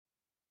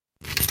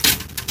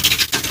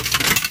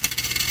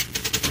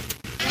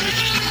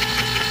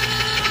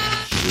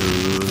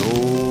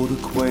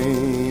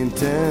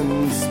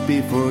acquaintance be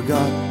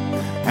forgot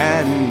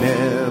and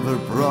never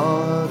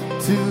brought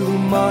to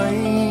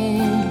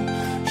mind?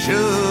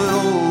 Should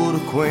old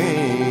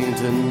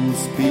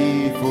acquaintance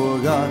be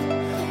forgot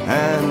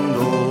and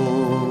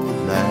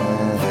old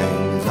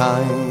lang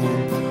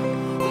syne?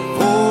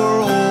 For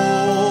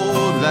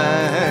old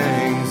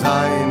lang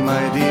syne,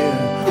 my dear,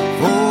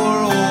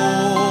 for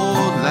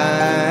old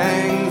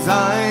lang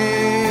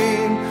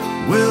syne,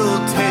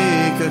 we'll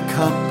take a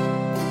cup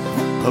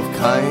of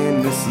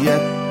kindness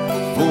yet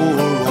for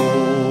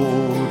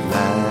old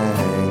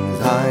lang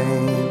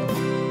syne.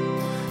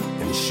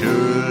 And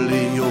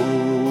surely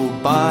you'll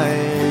buy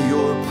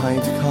your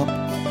pint cup,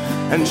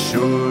 and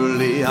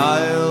surely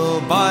I'll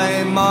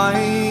buy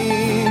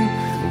mine.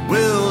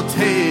 We'll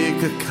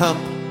take a cup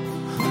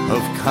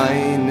of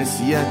kindness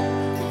yet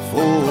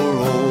for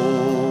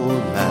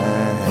old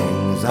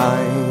lang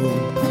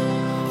syne.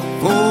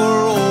 For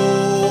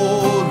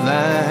old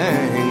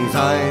lang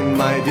syne,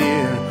 my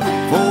dear,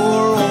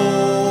 for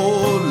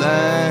old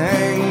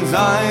lang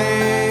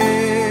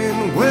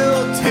syne,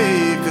 we'll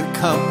take a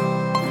cup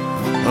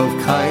of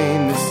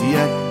kindness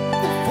yet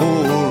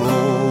for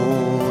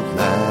old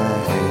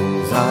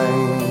lang syne.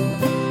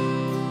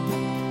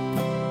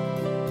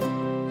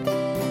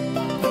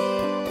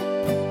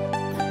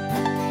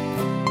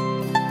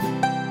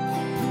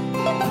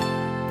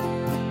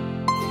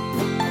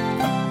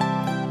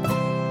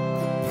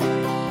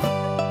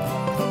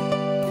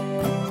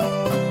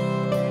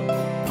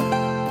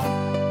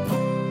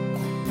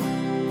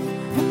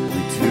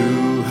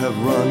 Have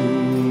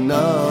run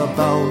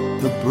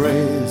about the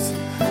braes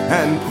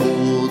and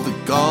pulled the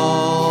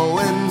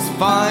Gowans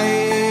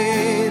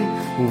fine.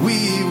 We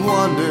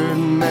wandered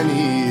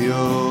many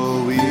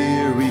a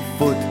weary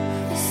foot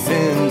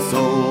since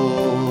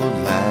old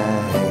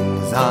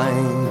lang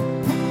syne.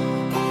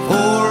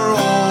 For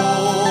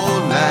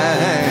old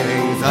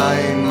lang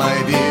syne, my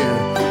dear,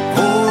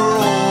 for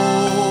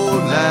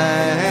old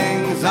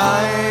lang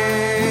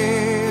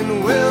syne,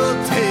 we'll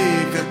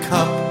take a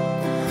cup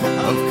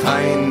of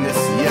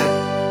kindness yet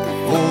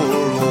for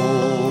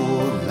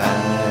old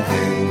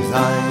lang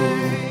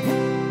syne.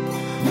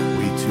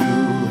 We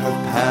too have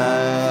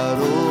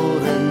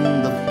paddled in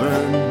the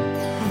burn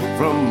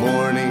from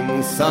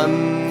morning sun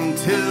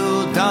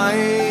till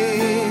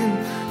dine,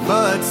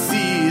 but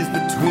seas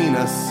between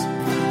us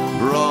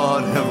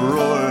broad have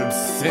roared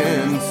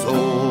since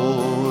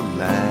old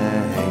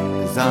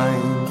lang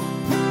syne.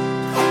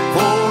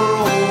 For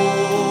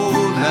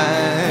old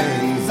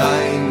lang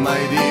syne,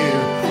 my dear,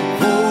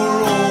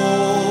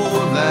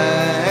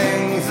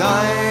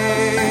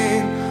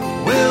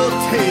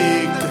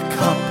 take a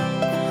cup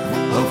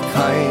of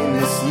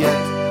kindness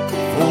yet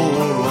for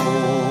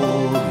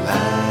old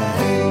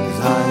lang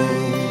syne.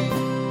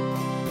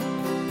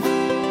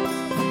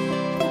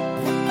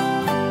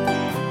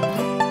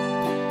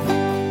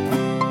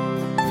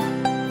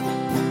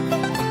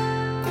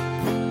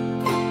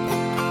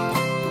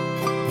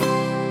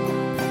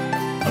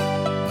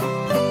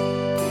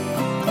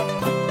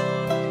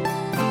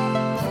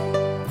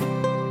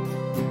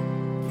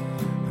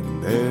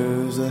 And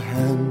there's a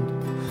hand,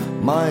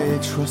 my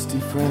trusty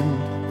friend,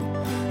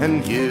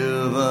 and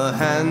give a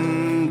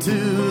hand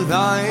to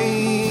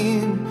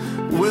thine.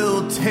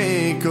 We'll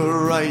take a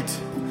right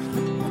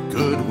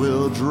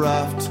goodwill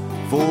draft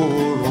for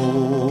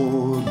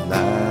old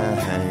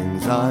lang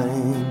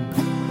syne.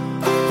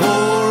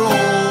 For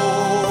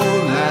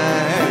old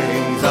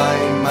lang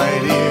syne, my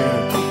dear,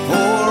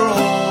 for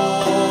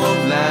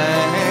old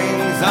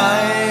lang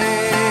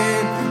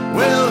syne,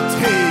 we'll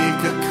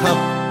take a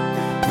cup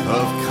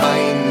of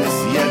kindness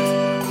yet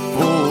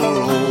for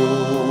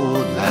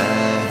old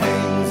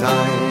lang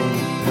syne.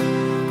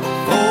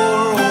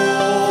 For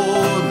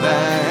old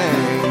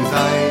lang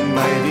syne,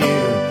 my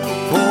dear,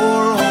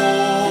 for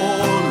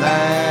old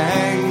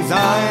lang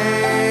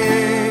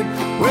syne,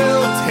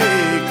 we'll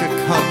take a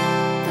cup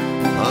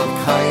of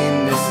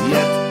kindness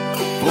yet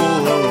for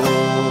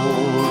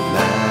old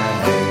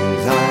lang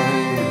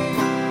syne.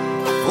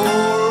 For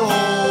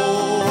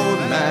old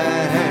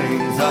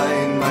lang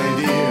syne, my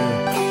dear,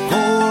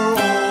 for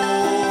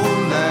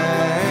old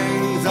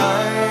lang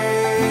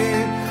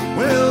syne,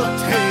 we'll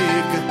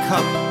take a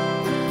cup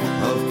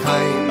of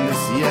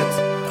kindness yet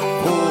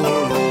for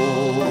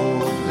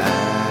old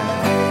lang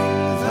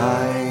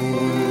syne.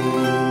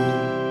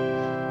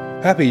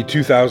 Happy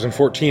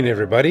 2014,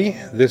 everybody.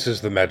 This is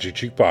the Magic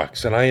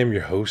Jukebox, and I am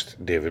your host,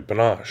 David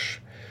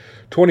Banache.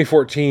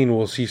 2014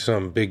 will see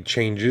some big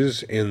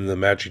changes in the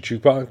Magic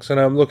Jukebox, and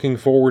I'm looking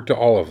forward to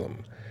all of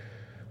them.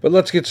 But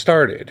let's get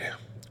started.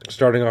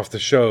 Starting off the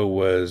show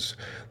was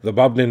the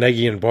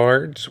Bobnanegian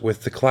Bards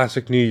with the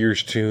classic New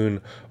Year's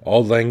tune,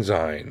 Auld Lang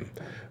Syne,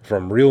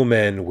 from Real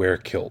Men Wear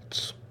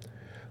Kilts.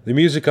 The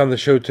music on the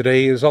show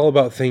today is all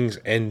about things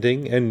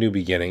ending and new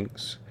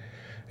beginnings.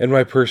 In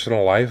my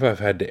personal life, I've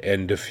had to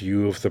end a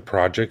few of the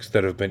projects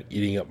that have been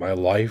eating up my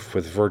life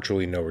with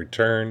virtually no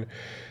return,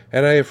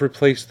 and I have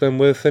replaced them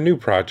with a new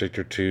project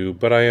or two,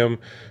 but I am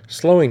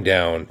slowing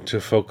down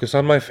to focus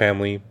on my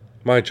family,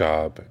 my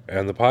job,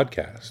 and the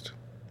podcast.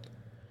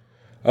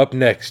 Up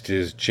next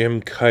is Jim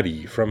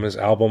Cuddy from his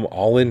album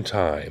All in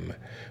Time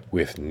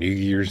with New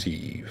Year's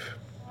Eve.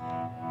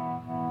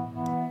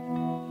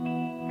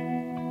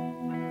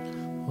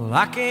 Well,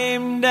 I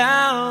came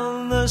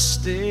down the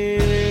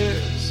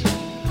stairs,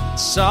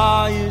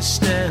 saw you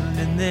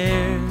standing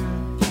there,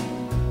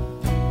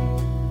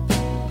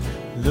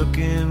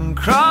 looking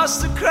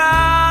across the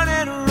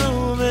crowded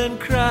room and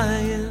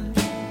crying,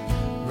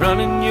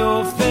 running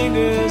your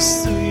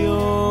fingers through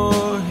your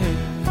hair.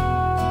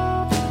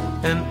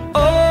 And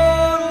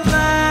old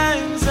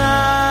lang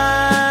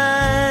syne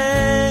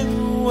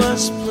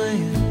was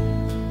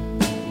playing,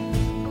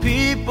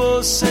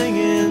 people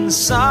singing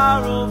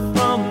sorrow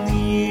from the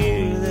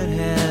year that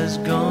has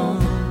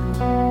gone.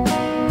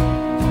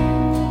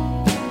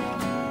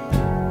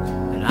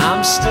 And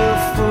I'm still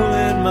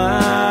fooling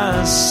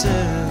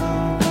myself,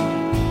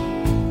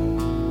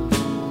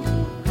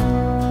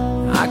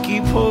 I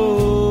keep holding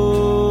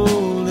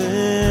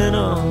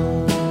on.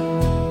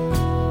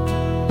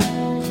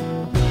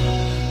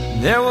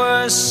 There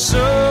were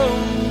so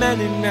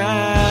many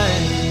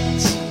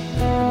nights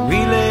we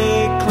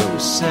lay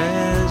close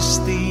as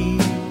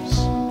thieves,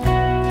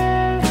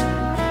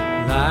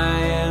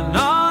 lying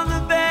on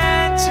the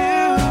bed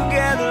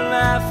together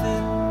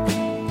laughing.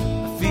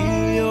 I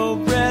feel your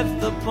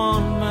breath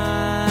upon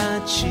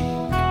my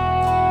cheek,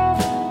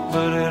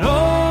 but it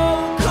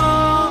all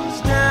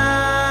comes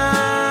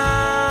down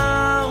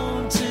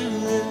to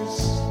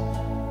this.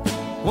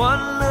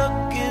 One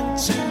look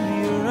into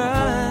your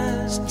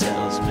eyes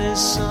tells me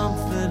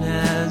something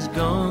has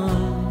gone.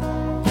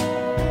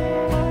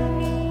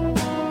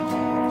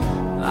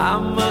 I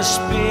must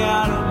be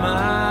out of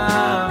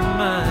my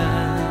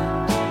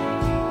mind,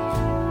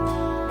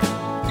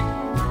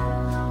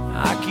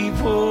 I keep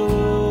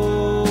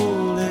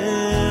holding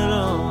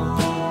on.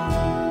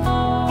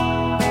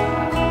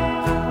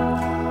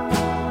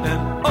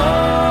 And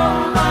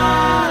all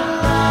my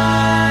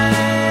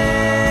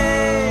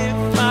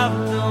life I've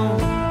known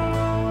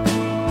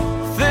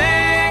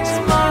things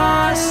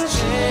must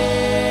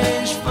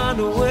change, find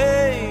a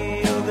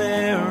way of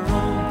their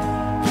own.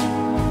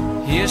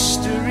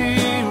 History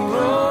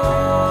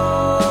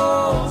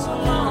rolls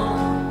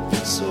along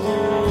so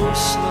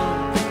slow,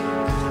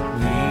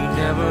 we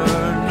never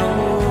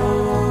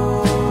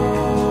notice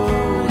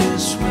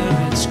where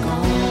it's gone.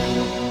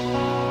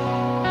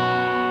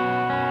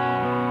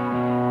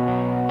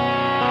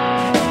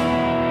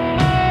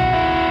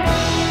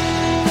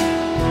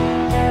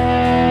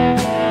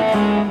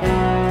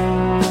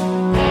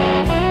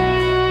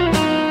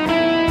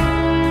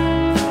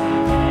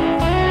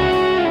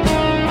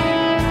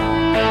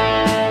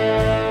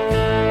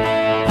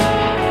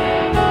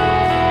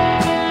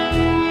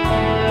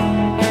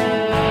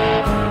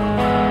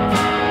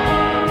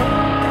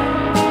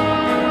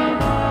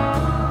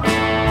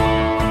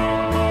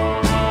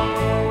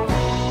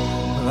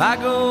 I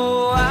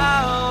go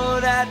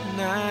out at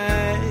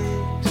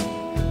night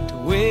to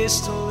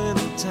waste a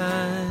little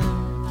time.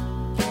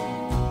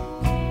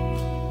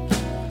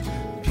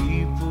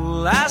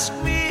 People ask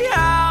me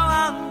how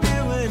I'm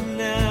doing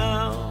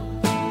now,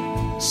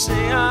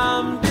 say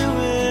I'm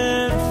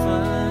doing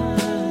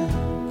fine,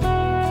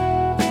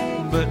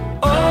 but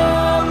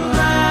all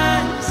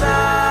lang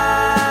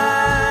syne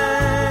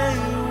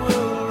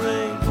will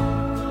ring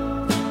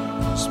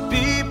as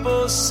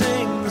people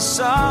sing the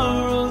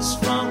sorrows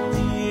from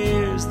the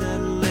years that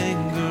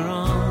linger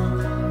on.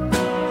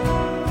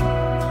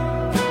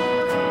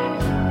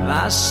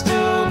 I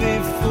still be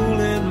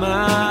fooling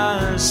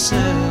myself,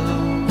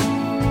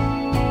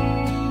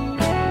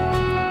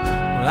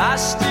 I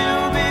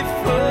still be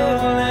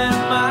fooling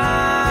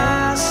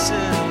myself,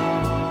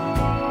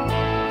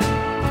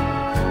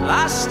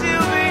 I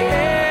still be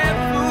here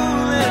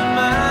fooling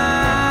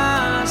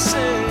myself,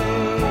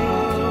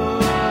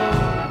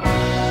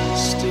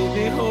 still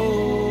be holding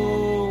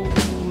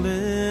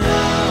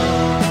on.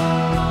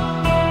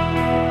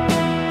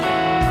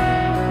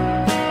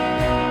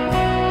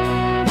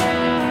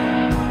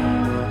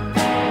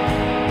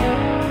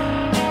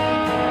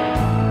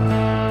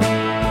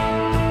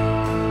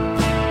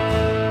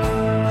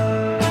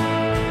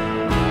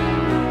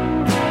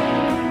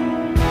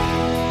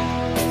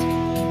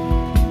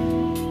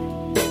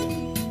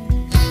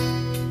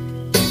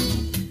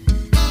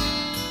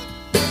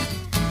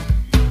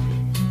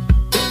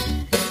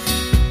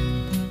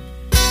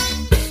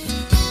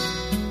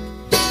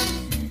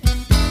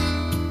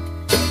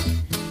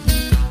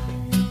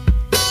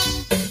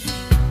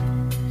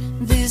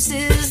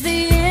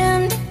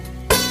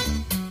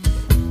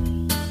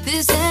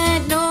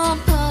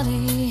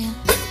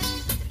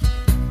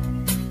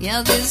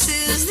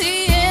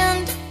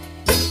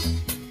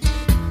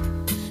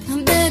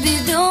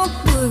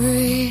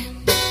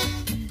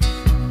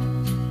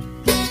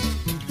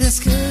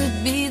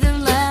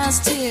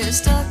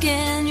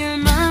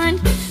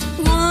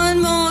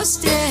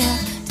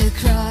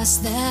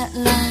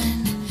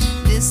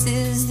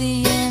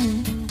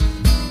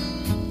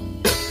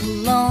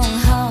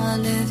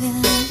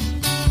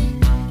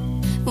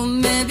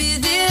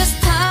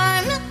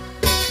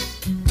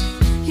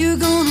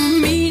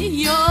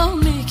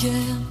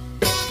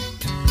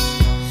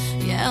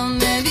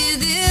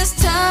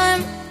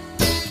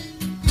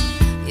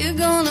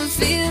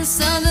 feel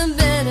something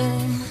better.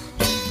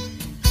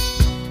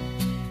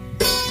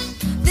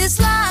 This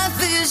life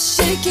is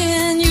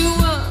shaking you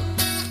up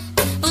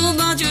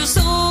about your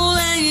soul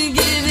and you're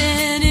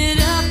giving it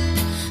up.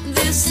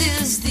 This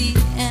is the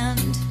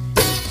end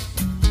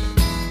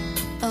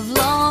of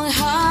long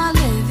hard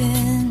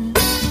living.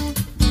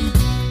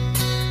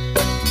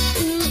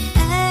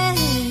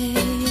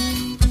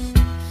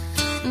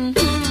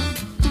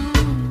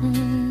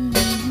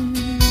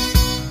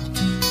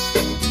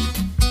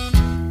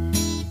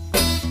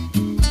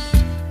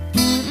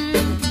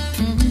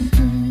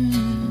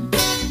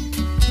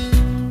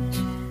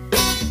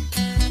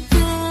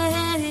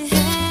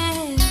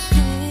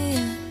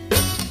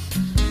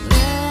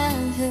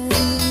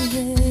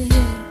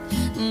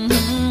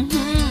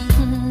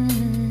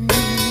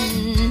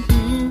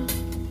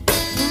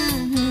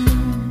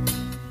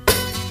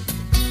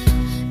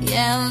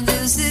 Yeah,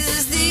 this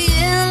is the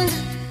end.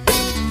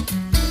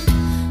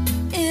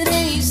 It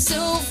ain't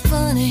so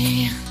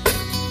funny.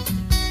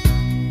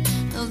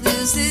 Oh,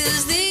 this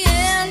is the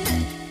end.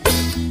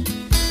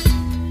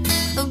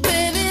 Oh,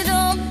 baby,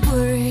 don't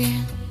worry.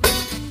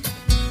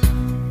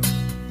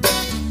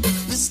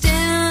 But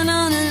stand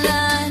on the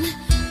line,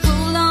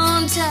 hold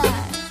on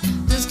tight.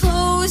 Just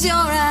close your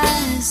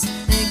eyes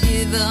and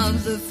give up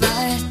the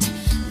fight.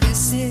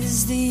 This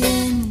is the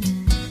end.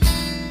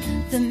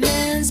 The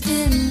man's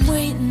been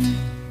waiting.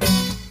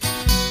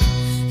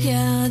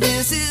 Yeah,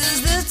 this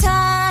is the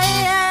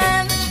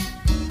time.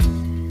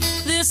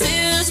 This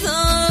is the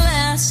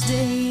last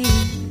day.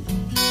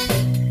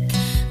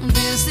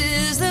 This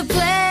is the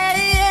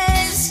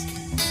place.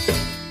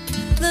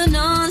 The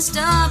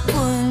non-stop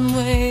one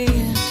way.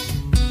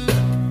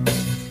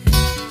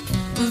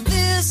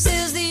 This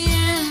is the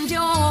end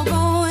you're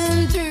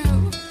going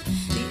through.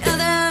 The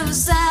other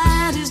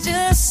side is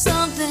just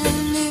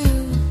something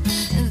new.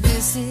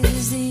 This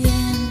is the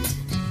end.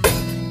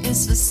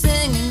 It's for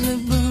singing the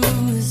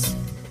blues.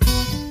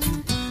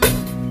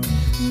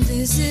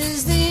 This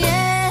is the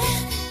end.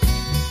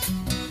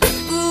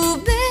 Ooh,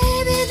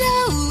 baby,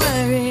 don't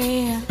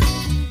worry.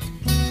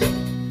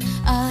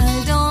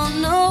 I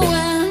don't know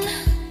when.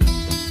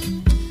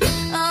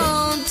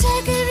 Oh,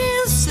 take it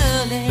real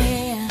slowly.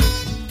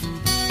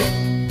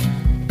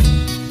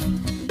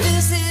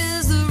 This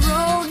is the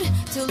road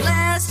to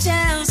last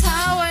chance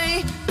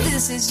highway.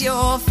 This is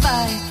your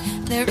fight.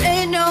 There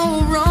ain't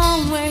no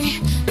wrong way.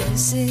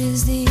 This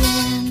is the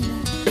end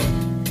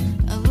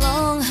of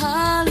long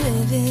hard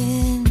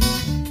living.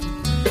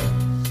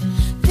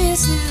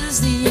 This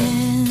is the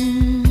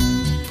end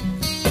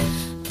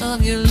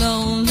of your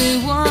lonely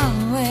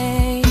one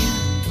way.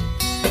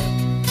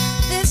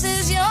 This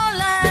is your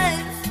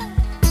life.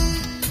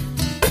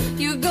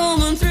 You're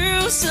going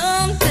through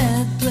some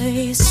bad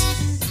place.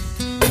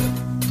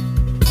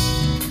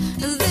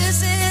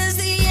 This is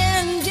the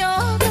end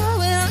you're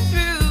going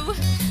through.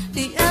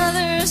 The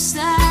other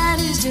side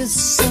is just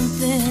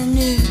something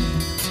new.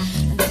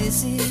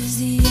 This is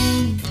the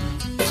end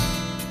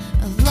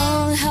of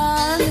long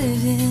hard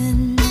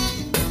living.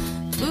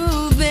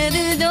 Ooh,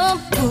 baby,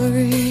 don't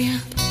worry.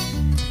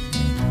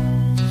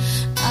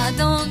 I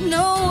don't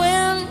know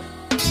when.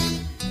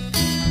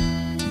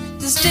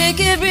 Just take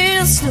it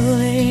real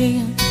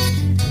slowly.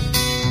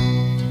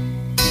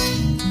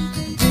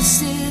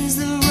 This is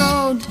the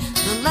road,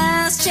 the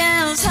last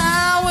chance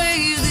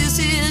highway. This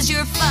is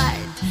your fight.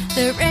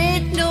 There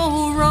ain't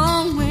no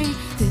wrong way.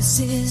 This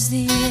is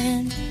the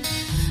end.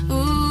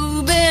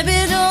 Ooh,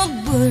 baby,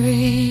 don't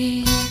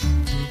worry.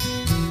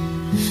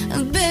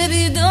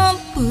 Baby, don't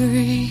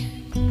worry.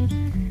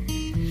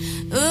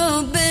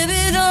 Oh,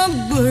 baby,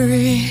 don't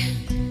worry.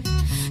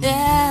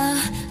 Yeah,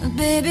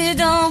 baby,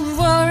 don't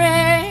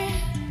worry.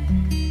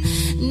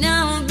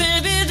 Now,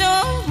 baby,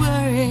 don't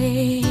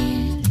worry.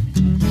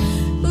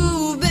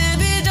 Ooh,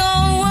 baby,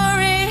 don't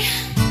worry.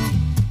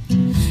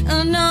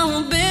 Oh,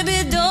 no,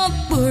 baby, don't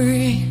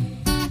worry.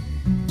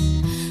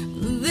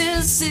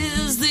 This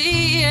is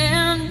the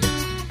end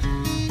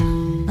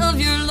of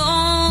your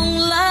long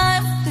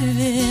life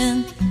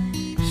living.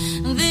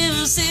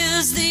 This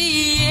is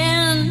the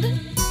end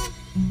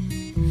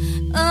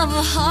of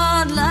a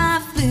hard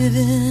life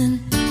living.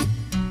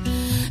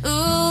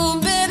 Oh,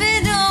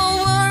 baby, don't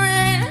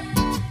worry.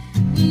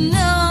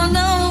 No,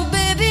 no,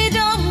 baby,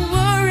 don't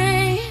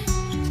worry.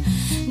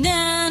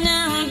 Now,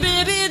 now,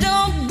 baby,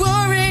 don't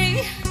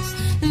worry.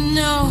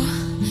 No,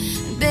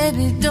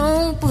 baby,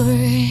 don't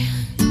worry.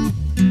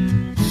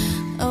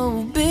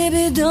 Oh,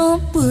 baby,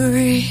 don't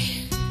worry.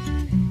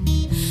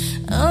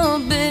 Oh,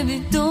 baby,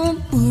 don't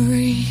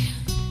worry.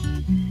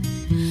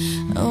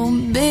 Oh,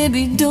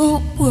 baby,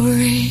 don't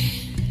worry.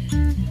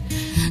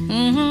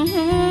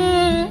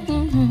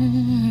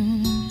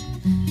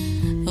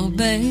 Oh,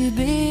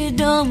 baby,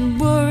 don't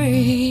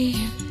worry.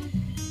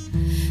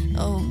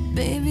 Oh,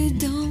 baby,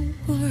 don't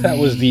worry. That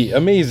was the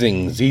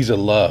amazing Ziza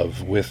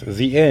Love with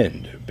The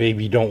End,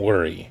 Baby Don't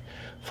Worry,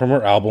 from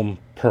her album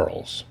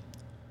Pearls.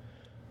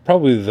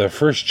 Probably the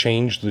first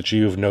change that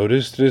you've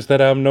noticed is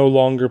that I'm no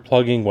longer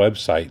plugging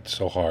websites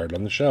so hard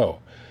on the show.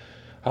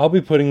 I'll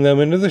be putting them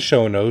into the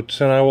show notes,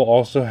 and I will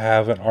also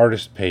have an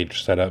artist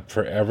page set up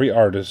for every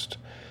artist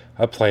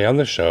I play on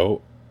the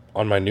show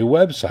on my new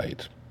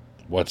website.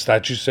 What's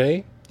that, you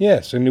say?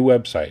 Yes, a new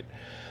website.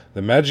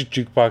 The Magic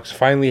Jukebox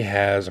finally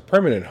has a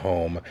permanent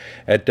home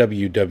at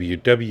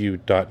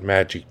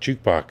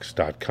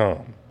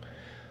www.magicjukebox.com.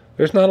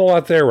 There's not a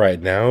lot there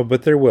right now,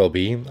 but there will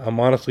be. I'm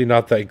honestly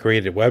not that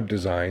great at web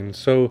design,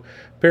 so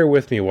bear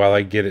with me while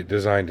I get it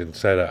designed and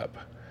set up.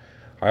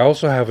 I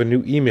also have a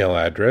new email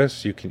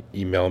address. You can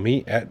email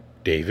me at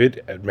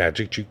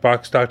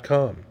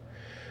david@magicjukebox.com.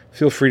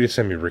 Feel free to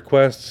send me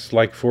requests,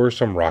 like for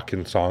some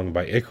rockin' song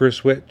by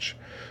Icarus Witch,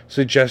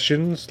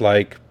 suggestions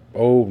like,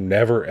 oh,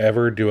 never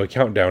ever do a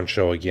countdown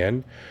show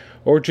again,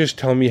 or just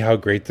tell me how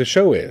great the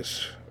show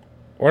is.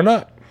 Or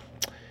not.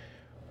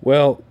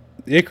 Well,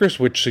 the Icarus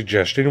Witch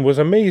suggestion was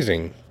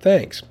amazing.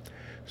 Thanks.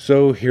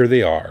 So here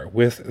they are,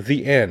 with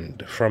The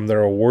End from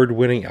their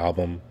award-winning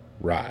album,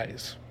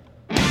 Rise.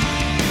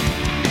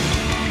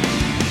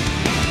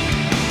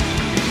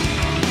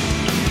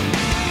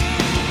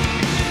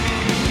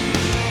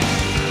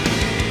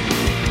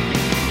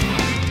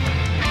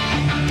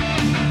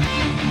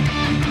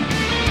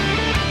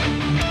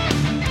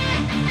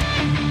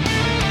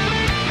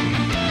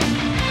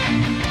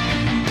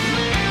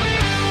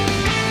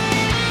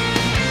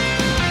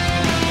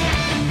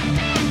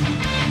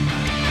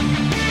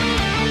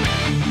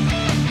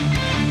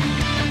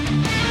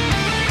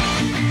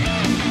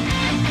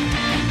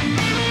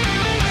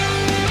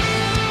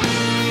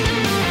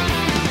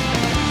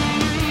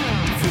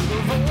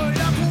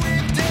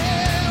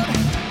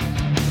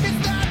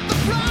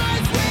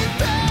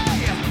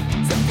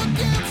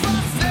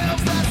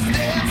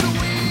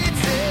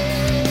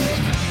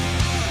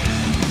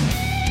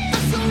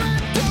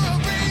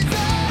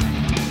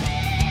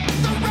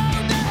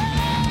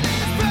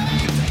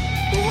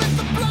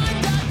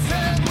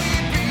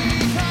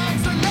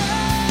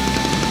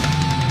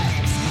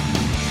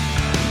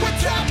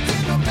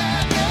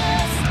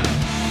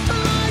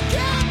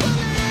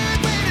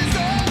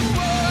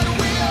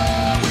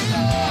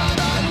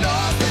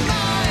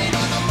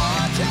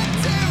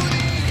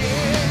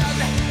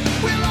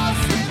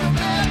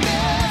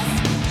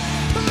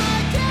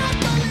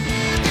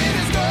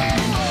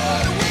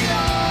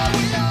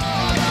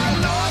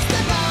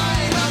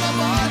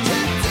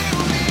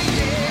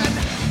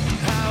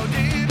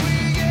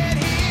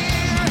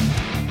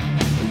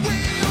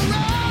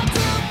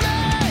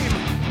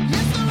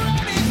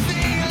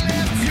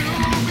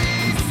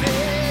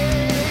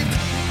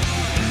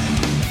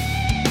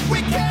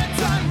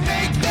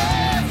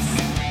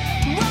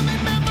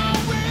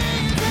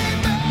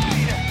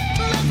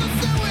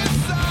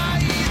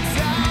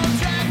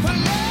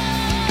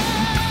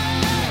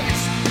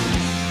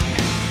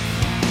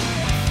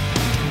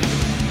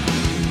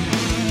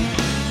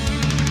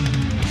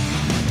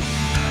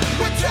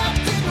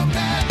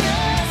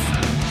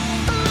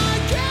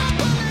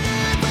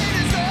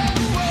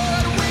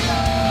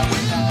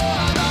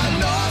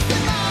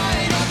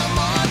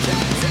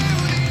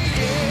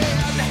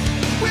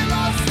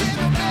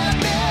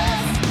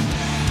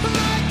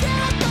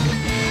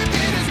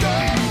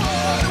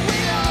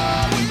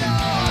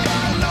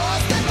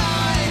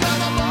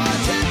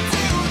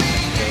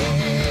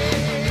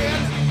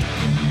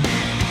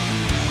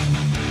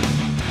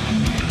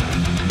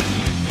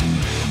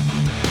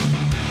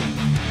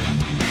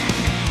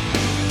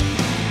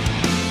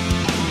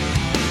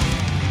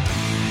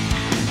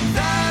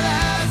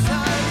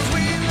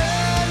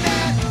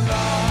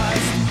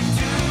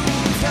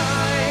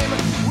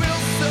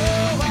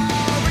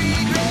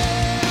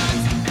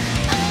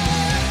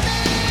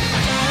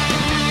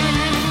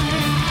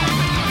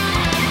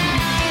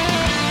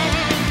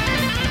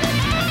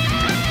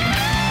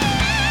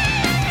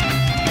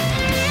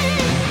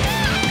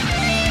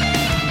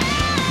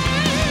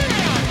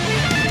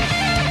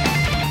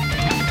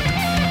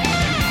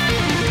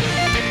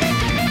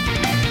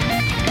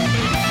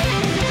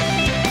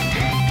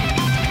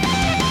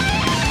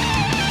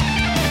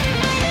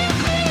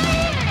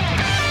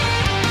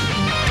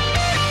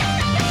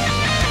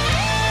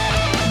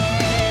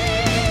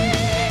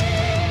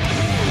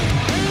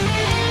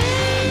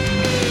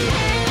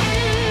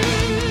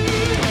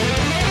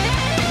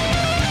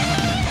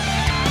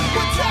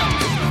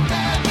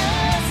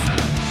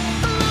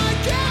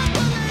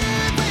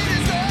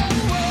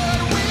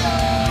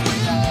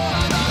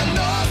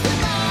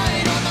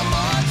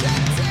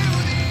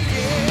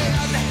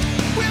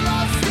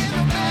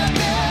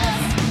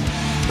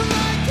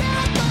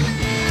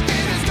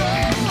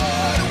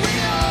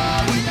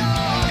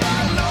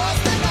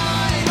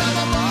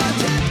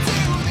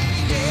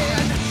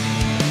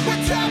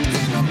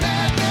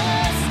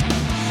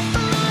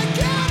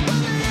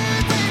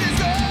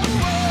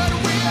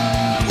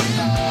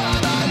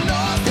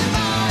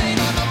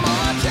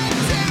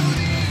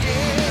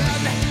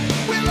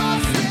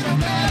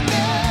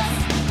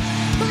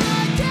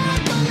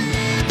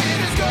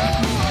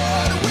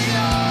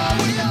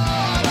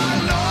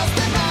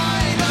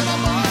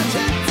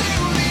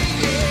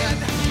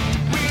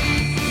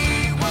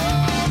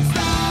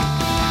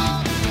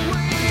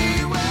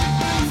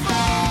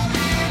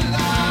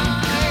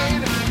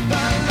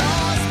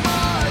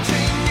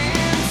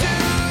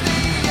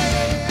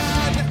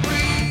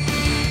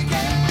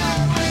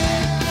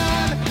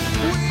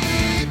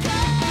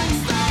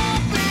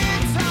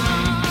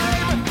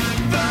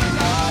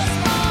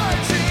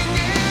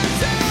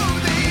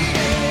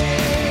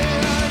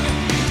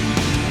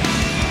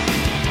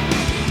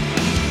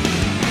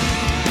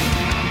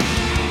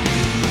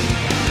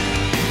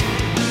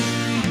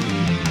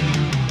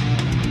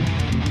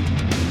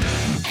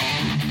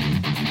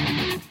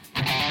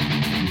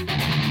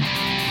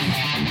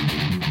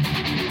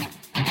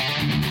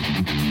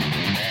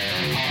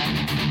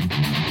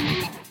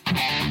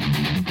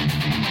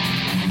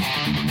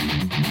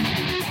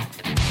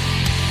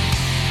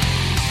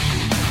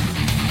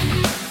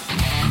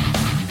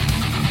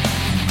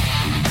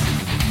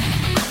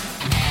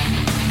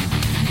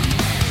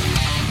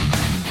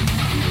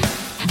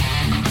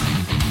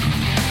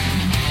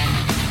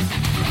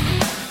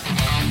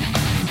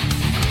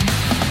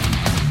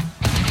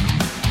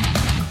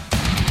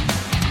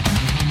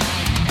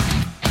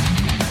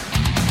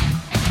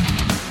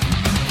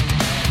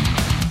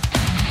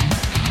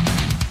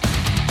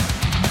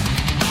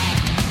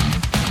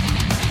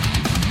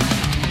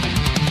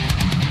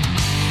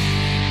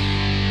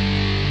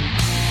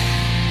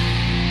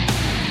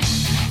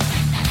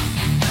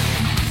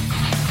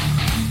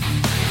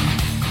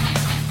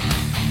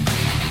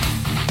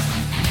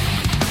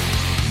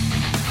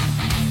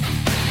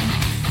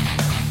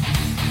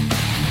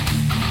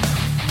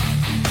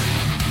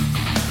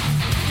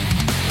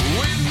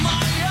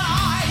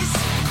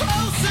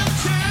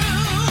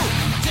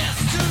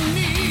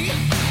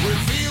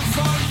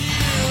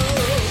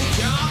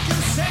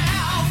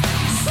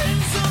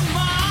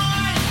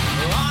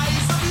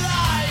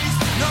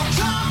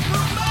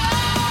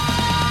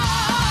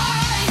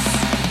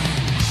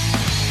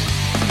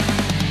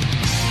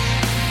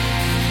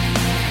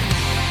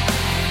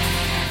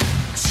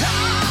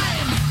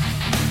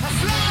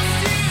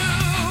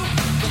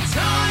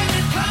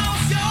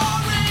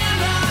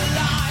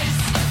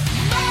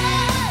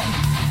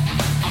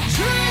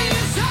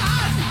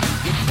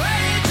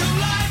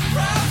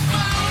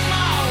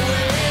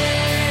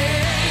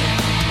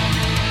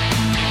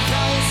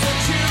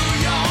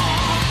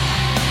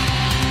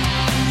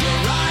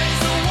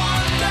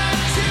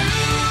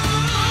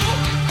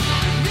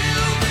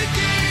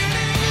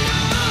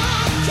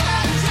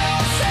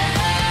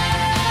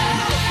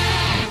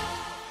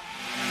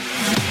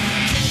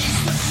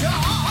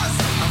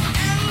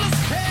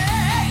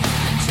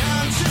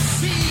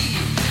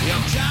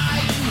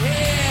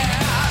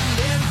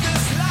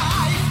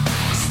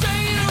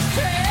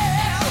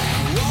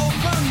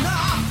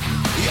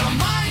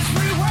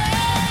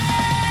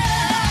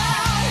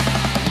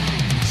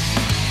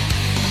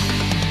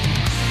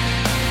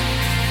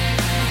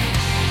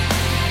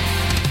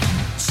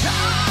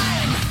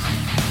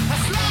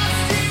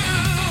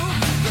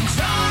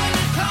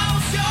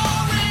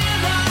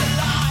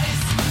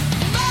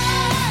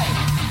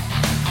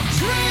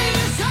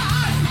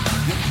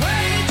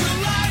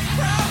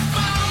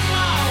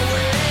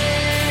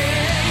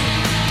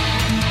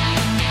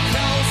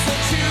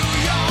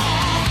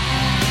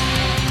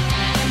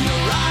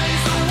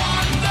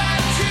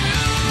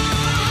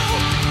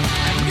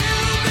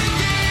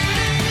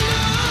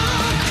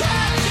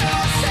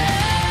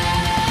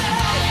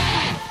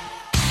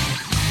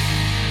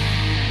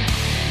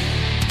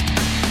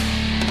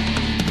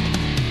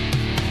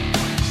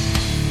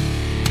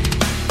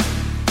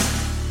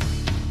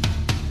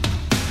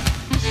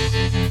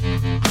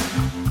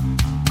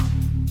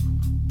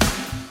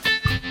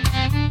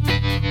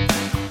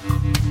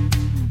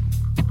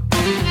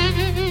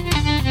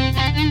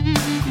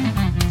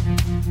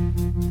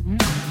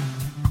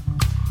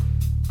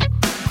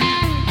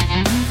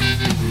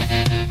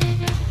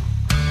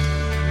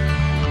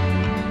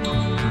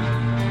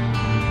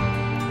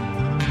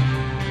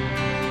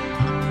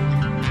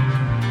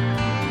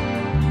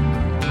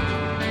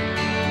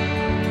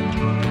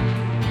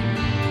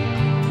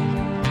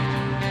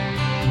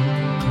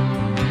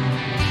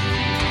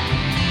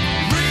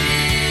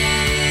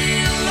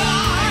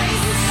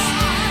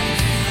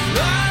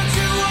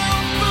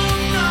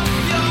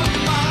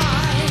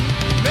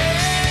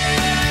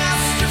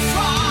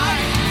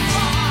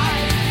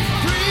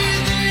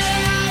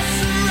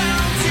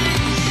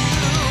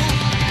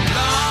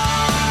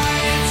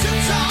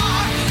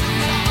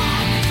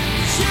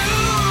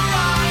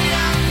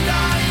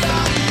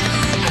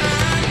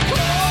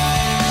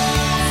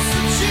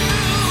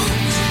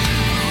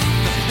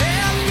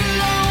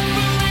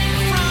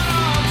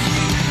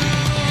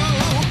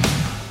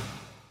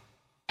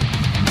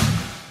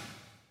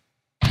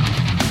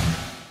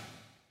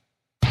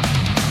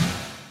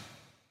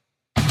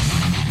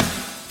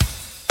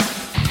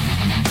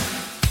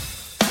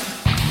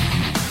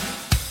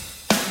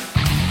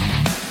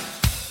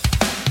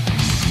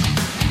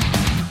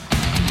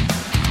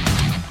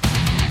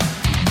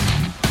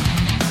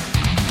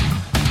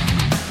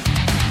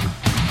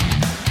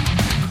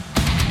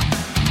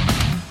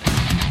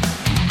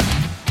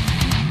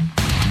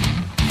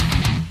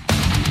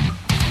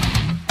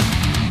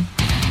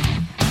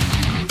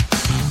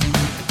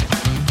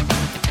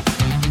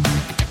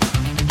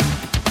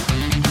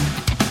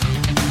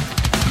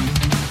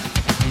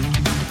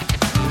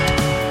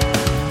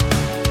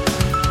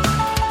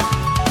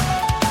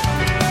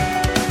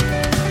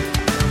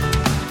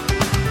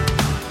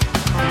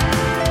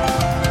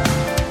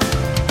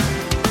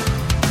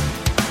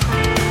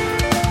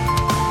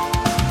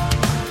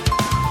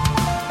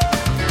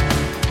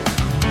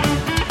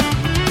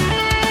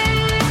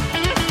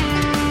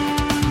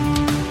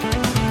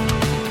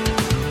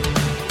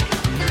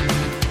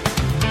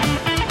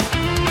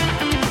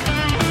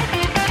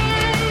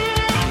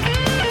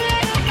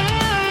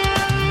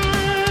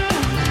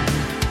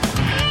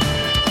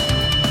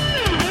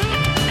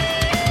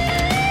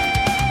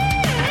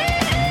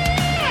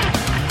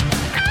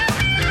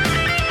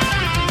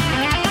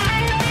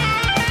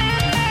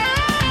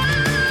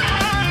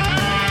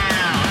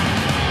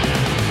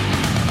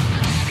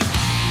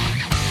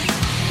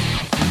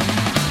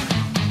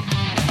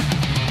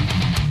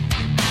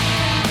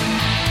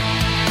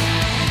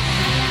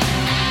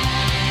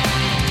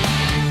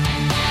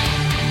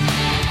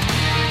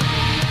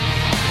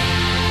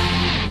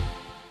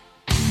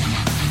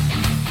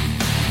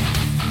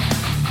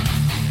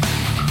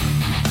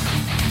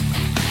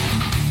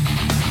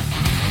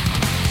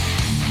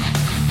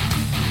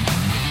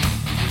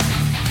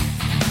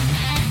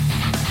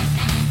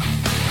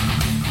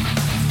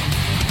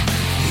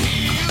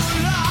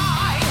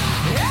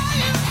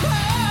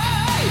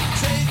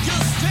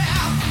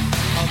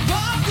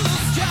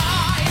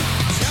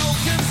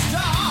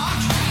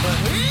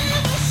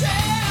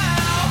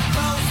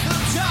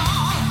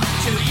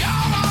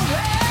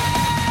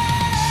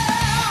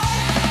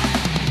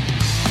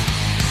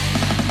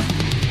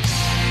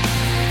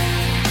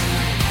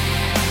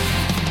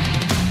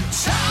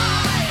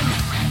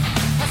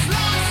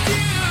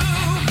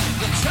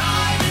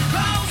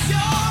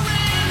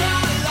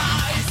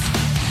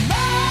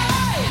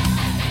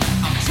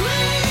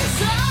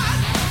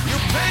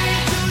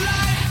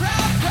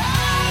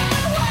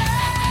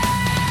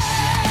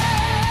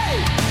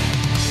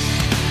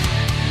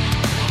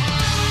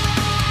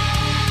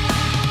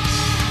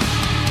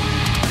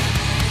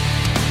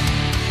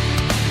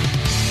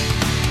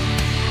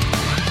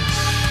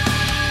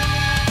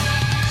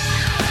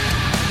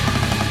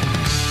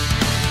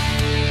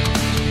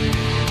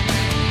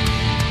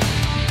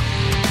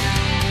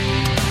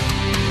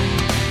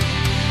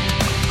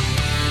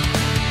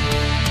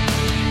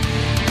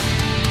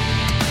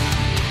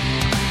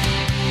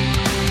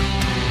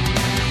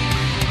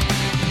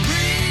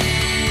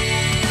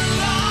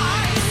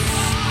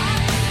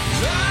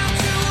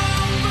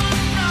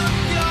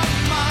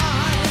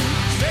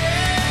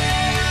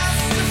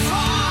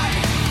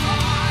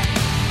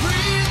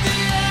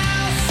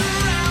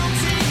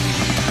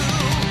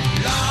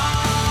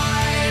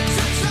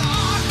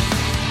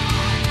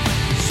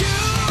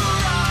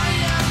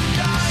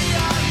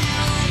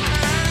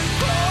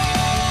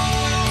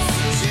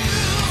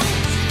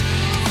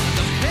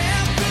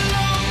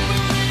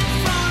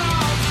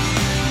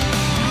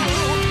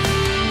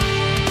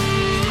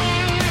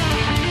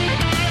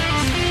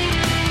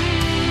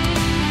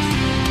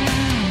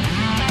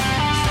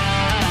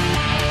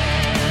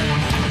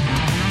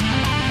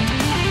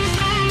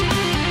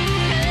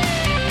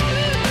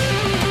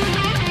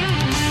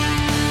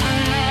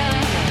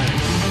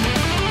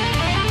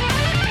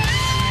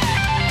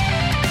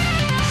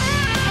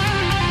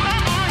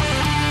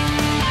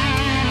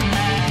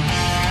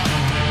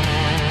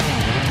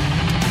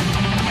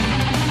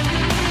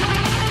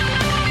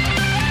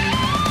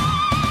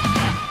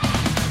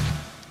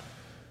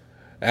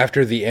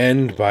 After The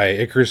End by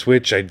Icarus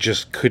Witch, I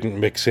just couldn't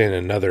mix in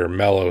another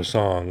mellow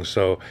song,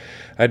 so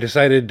I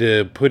decided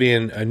to put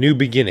in A New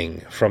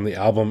Beginning from the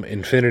album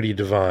Infinity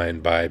Divine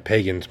by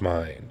Pagan's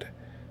Mind.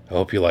 I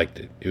hope you liked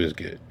it. It was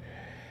good.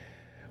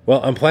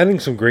 Well, I'm planning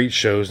some great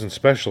shows and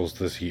specials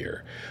this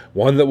year.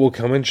 One that will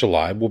come in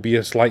July will be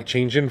a slight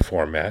change in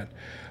format.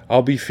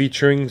 I'll be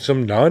featuring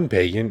some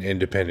non-pagan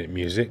independent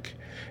music.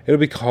 It'll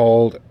be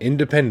called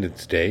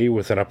Independence Day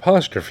with an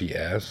apostrophe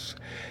S,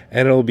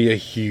 and it'll be a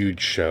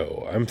huge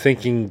show. I'm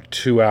thinking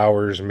 2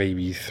 hours,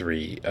 maybe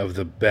 3, of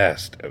the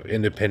best of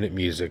independent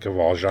music of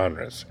all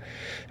genres.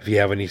 If you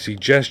have any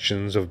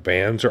suggestions of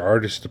bands or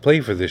artists to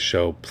play for this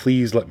show,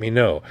 please let me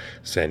know.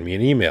 Send me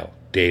an email,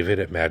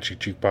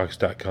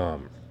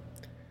 david@magicjukebox.com.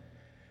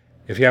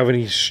 If you have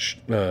any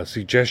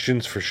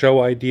suggestions for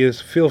show ideas,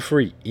 feel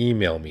free,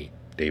 email me,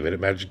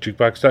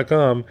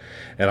 david@magicjukebox.com,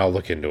 and I'll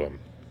look into them.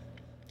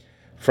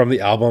 From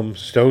the album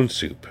Stone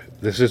Soup,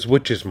 this is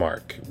Witch's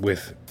Mark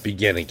with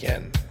Begin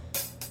Again.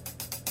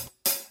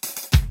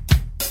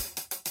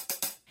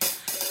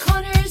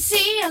 Corners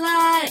see a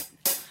lot,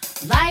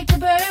 like the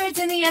birds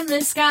in the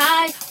endless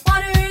sky.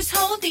 Waters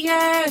hold the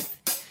earth,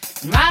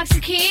 and rocks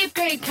that keep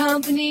great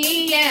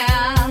company,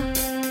 yeah.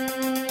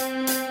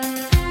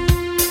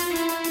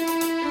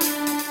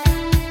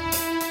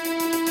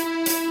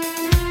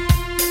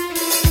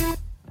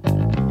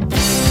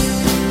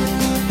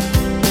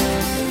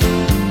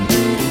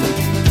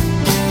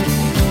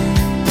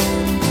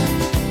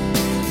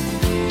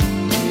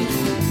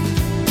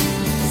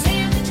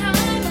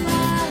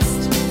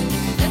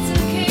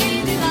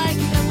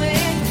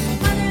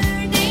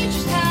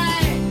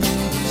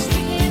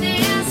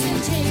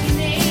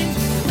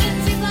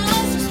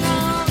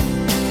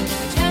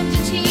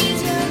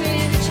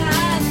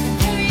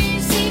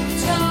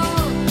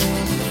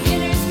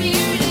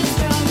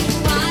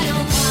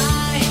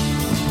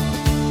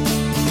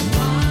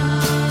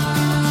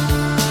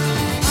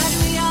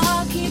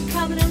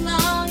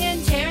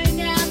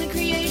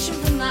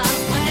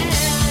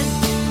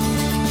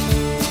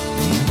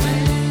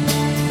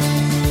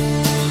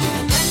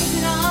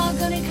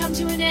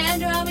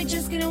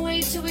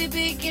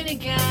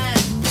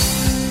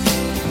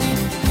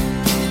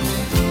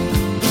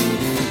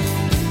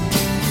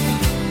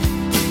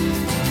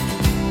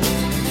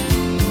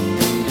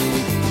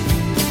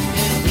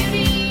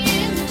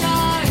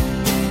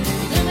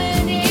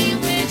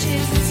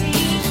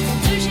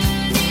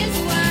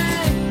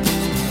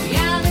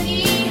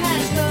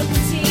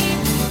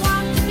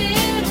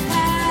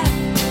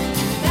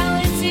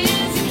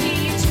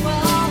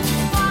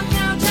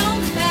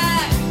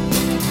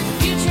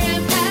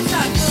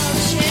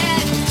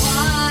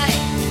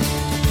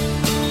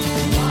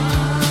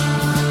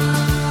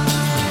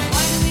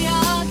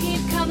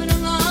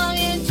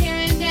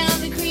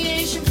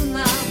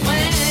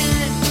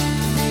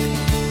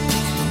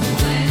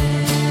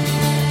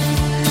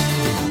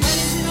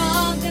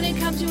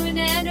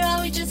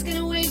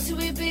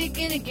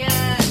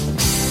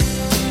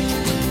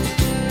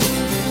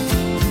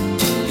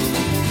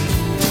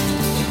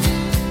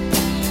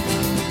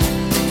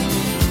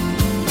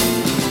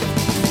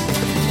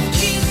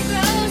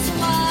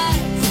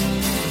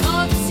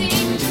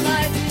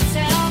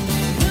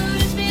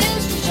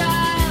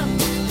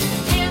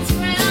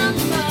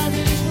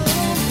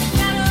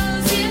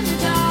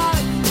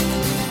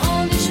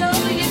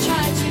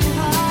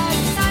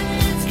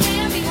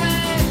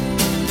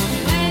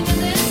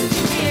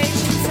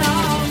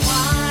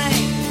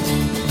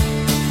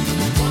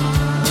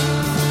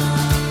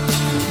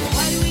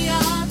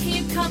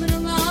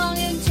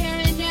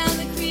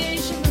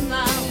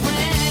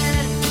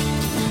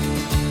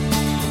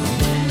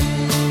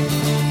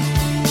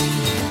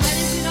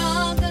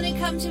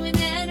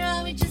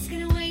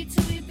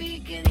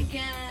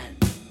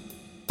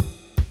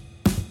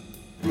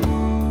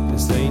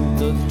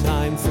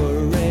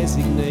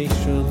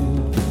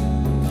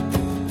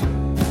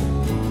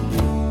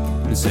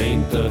 This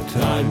ain't the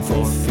time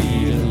for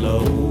feeling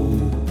low.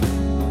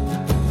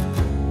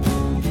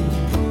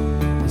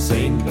 This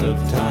ain't the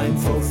time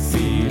for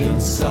feeling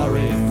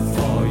sorry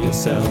for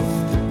yourself.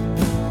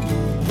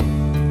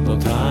 No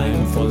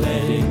time for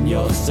letting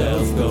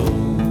yourself go.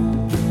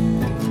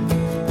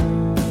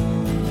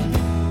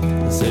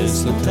 This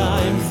is the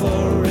time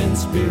for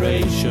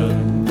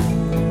inspiration,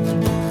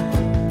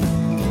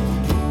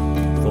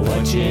 for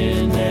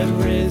watching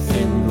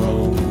everything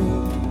grow.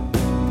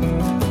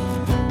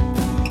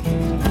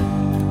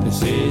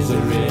 This is a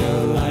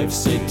real life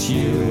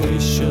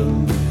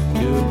situation,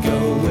 to go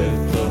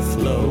with the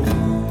flow.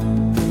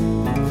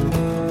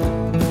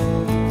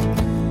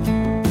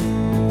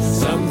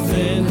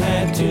 Something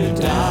had to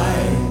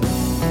die,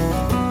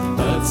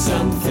 but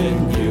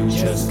something new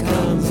just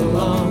comes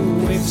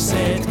along. We've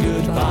said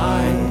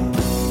goodbye,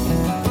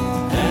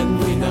 and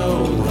we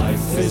know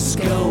life is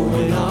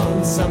going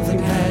on. Something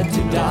had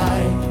to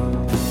die,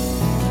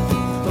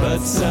 but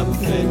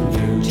something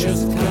new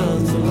just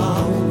comes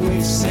along.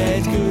 We've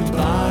said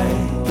goodbye,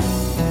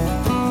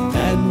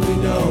 and we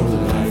know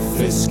life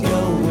is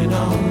going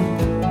on.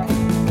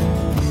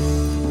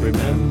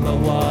 Remember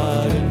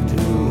what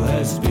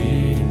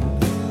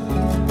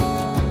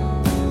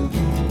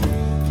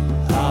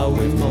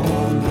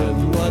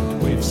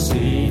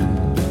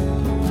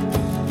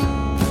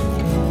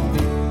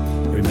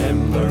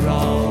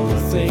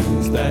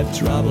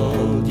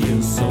troubled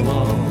you so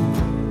long,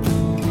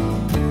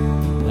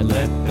 and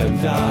let them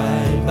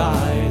die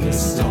by the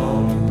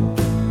storm.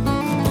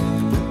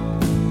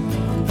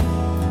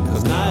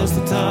 'Cause now's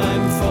the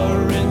time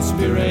for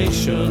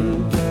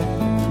inspiration,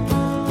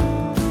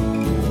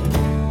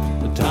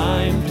 the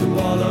time to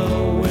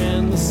wallow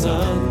in the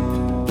sun.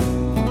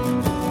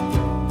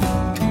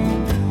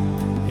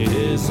 It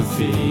is a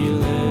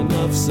feeling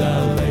of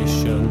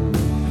salvation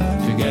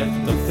to get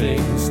the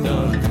things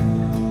done,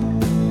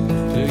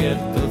 to get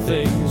the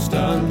things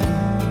done.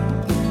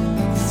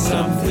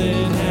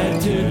 Something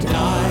had to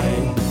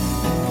die,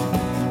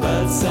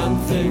 but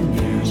something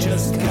new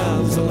just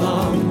comes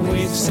along.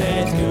 We've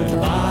said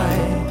goodbye,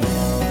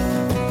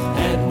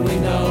 and we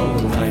know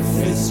life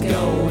is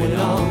going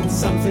on.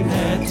 Something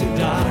had to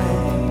die,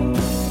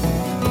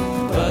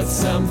 but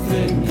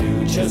something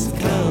new just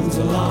comes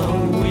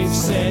along. We've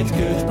said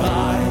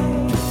goodbye,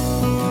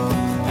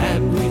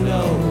 and we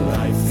know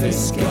life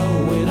is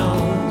going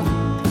on.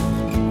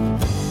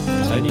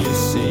 And you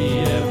see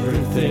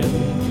everything,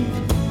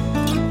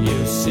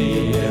 you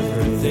see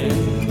everything,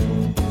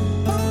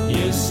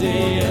 you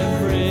see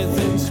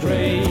everything's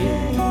great.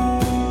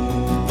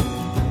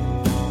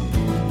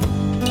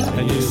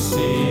 And you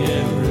see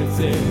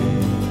everything,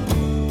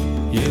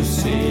 you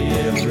see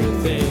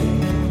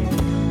everything,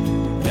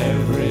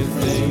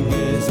 everything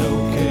is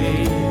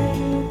okay.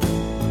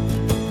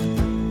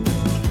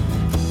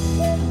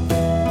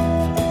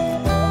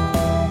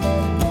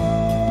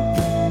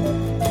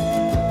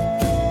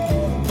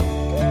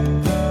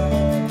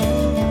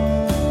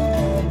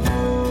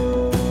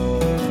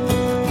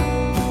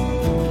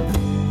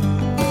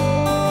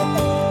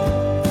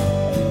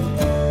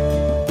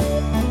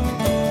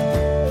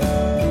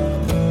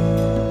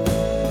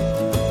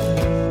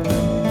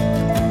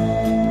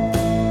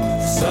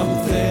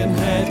 Something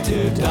had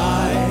to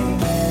die,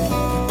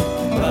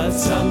 but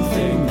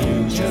something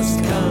new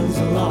just comes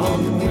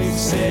along. We've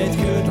said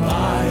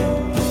goodbye,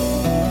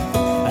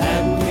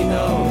 and we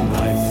know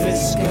life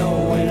is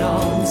going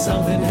on.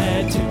 Something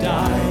had to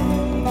die,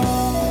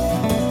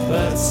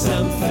 but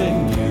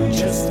something new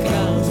just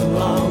comes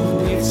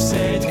along. We've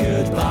said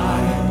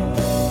goodbye,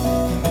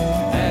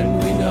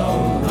 and we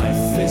know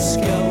life is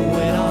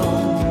going on.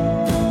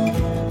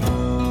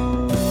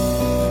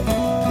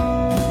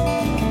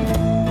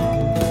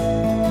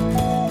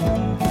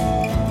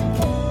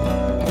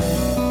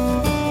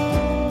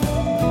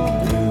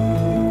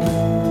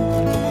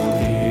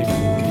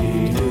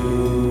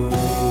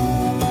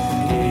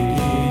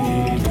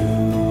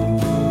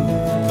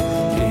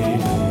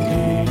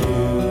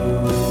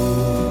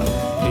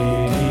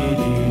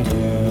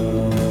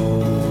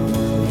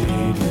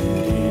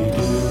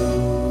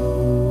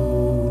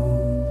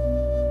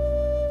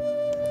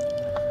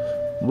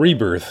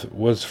 Rebirth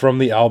was from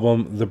the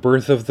album The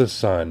Birth of the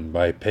Sun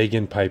by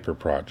Pagan Piper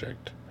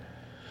Project.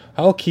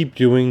 I'll keep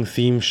doing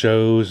theme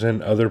shows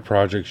and other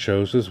project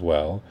shows as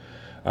well.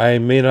 I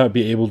may not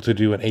be able to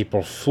do an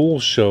April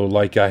Fool's show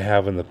like I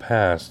have in the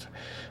past.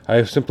 I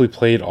have simply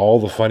played all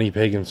the funny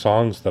pagan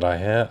songs that I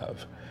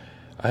have.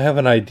 I have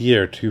an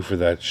idea or two for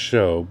that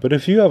show, but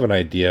if you have an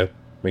idea,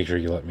 make sure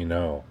you let me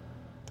know.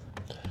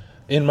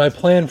 And my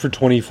plan for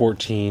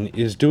 2014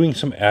 is doing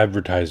some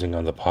advertising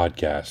on the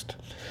podcast.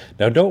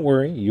 Now don't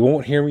worry, you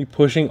won't hear me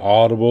pushing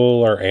Audible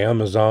or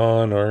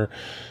Amazon or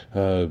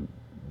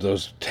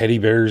those teddy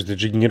bears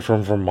that you can get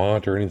from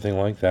Vermont or anything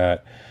like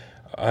that.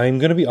 I'm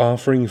going to be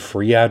offering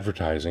free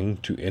advertising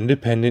to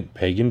independent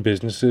pagan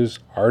businesses,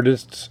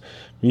 artists,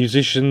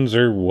 musicians,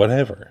 or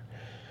whatever.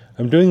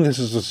 I'm doing this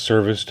as a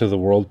service to the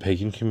world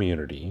pagan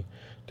community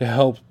to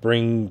help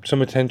bring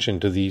some attention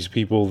to these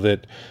people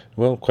that,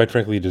 well, quite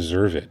frankly,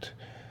 deserve it.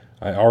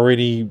 I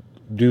already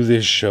do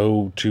this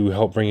show to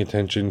help bring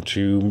attention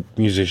to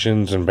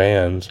musicians and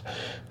bands.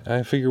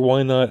 I figure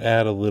why not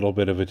add a little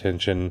bit of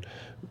attention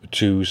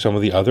to some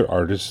of the other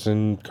artists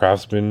and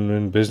craftsmen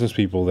and business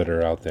people that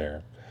are out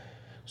there.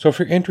 So if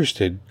you're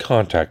interested,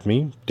 contact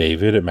me,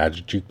 David at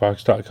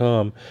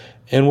MagicJukebox.com,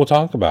 and we'll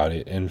talk about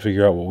it and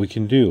figure out what we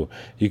can do.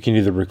 You can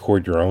either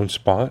record your own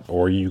spot,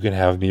 or you can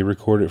have me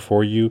record it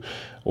for you,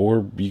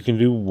 or you can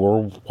do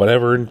or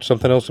whatever and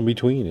something else in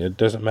between. It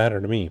doesn't matter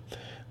to me.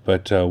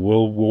 But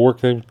we'll work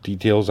the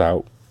details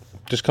out.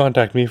 Just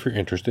contact me if you're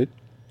interested.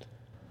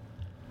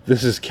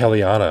 This is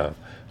Kellyanna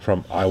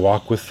from I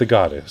Walk with the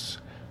Goddess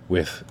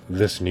with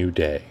This New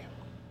Day.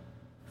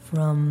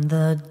 From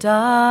the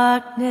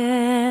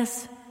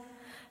darkness,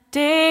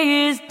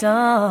 day is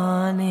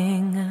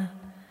dawning.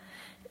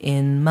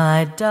 In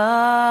my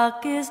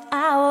darkest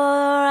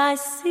hour, I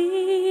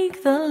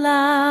seek the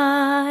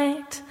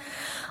light.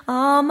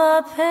 All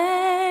my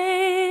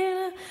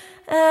pain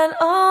and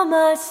all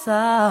my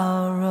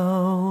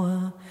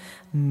sorrow,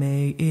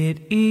 may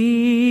it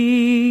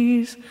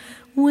ease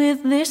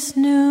with this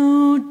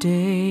new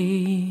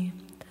day.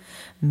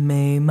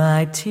 May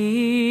my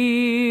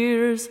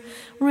tears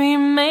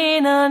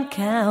remain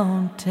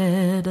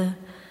uncounted,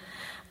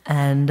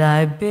 and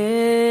I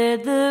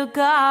bid the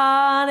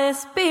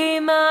goddess be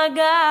my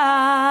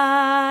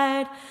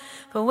guide.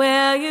 For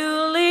where you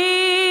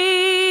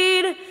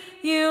lead,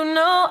 you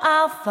know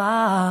I'll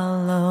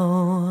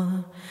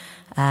follow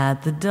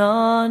at the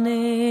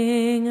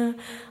dawning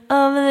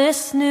of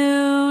this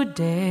new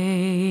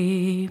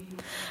day.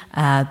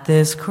 At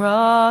this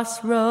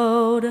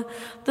crossroad,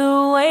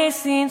 the way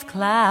seems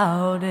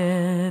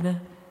clouded,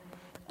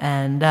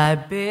 and I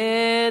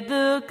bid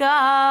the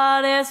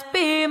goddess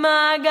be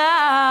my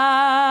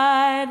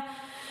guide.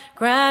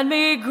 Grant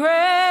me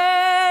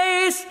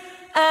grace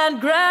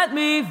and grant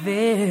me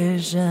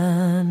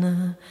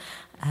vision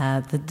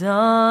at the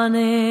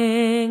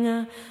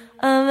dawning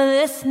of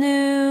this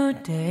new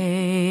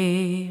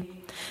day.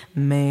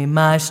 May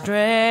my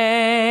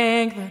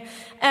strength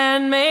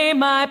and may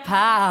my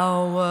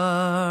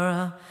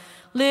power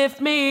lift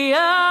me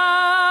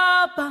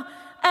up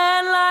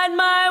and light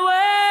my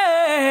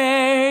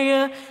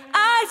way.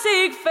 I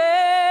seek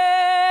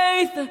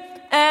faith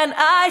and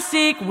I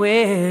seek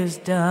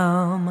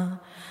wisdom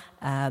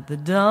at the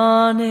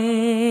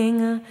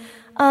dawning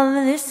of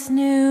this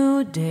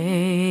new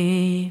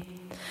day.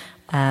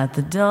 At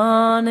the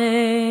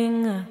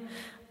dawning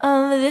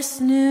of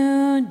this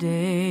new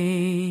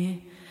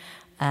day.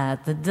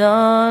 At the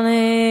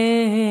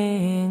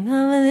dawning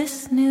of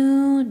this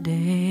new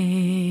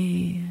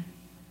day.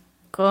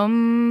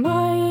 Come,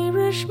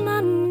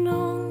 Irishmen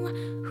all,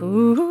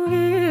 who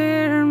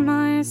hear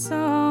my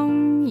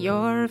song,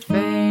 your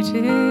fate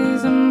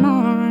is a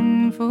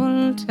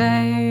mournful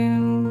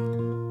tale.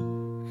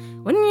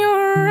 When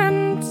your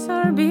rents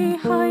are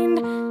behind,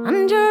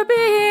 and you're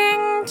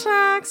being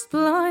taxed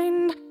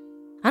blind,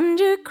 and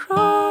your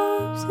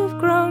crops have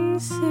grown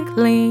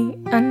sickly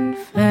and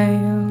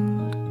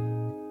failed,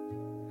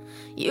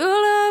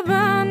 you'll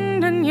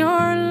abandon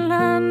your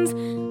lands,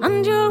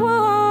 and you'll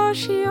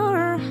wash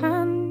your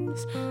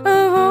hands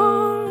of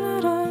all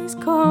that has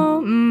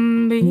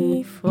come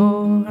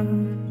before,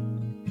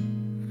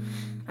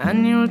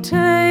 and you'll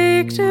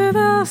take to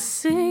the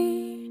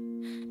sea,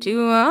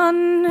 to a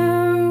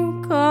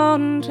new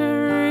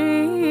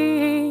country,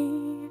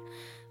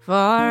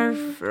 far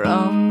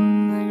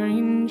from the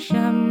green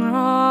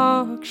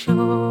shamrock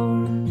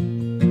shore.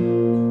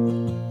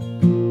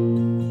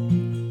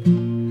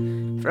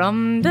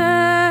 From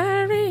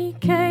Derry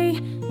Quay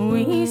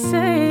we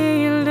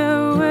sailed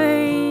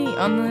away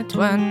on the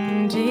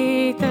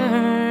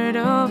 23rd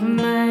of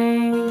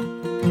May.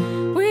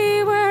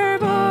 We were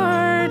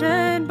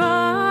boarded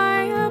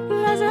by a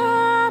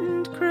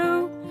pleasant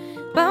crew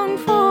bound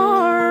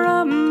for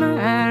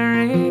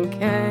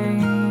America.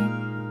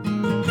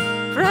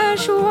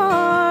 Fresh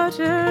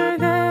water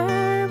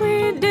there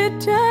we did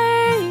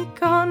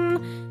take on,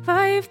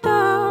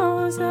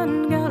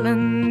 5,000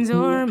 gallons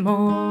or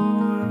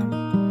more,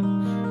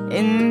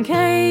 in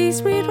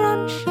case we'd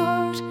run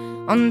short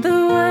on the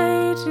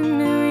way to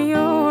New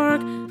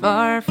York,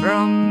 far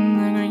from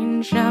the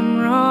green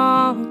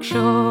shamrock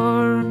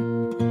shore.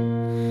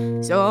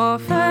 So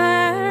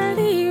fare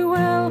thee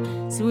well,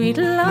 sweet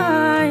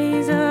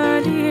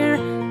Liza dear,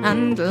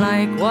 and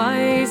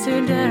likewise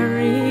to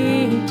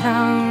Derry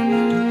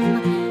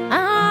town,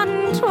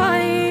 and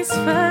twice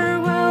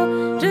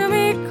farewell to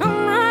me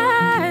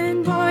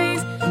comrade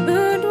boys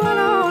who dwell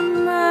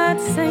on that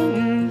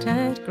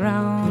sainted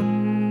ground.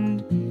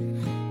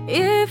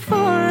 If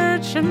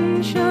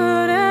fortune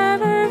should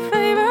ever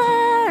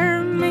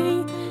favor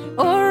me,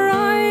 or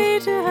I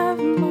to have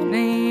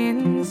money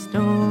in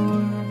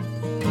store,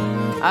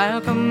 I'll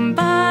come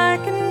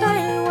back and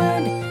I'll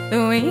wed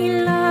the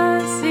wee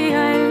lassie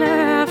I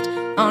left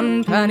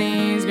on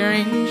Paddy's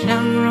green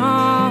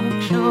shamrock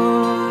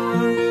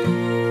shore.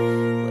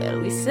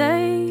 Well, we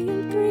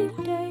sailed 3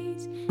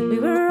 days, we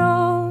were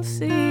all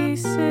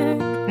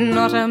seasick,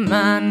 not a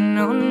man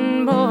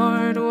on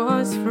board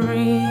was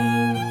free.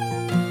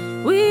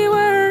 We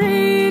were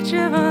each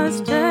of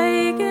us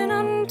taken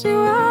unto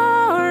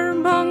our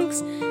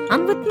bunks,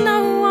 and with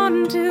no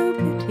one to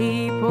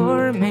pity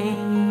poor me.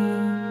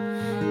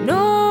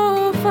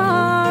 No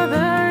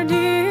father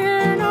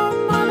dear, no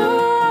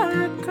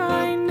mother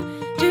kind,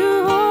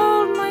 to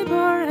hold my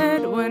poor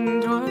head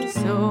when 'twas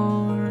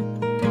sore,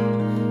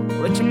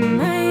 which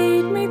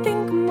made me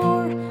think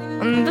more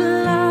on the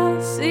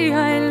lassie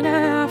I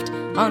left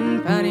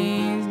on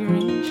Paddy's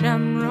green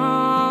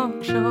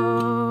shamrock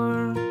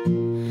shore.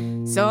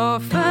 So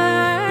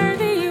fare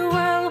thee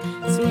well,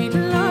 sweet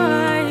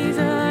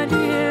Liza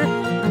dear,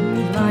 and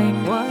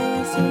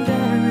likewise in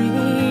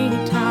Derry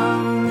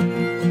town,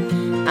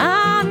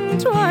 and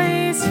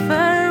twice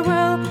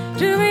farewell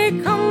to me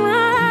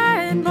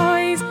comrade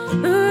boys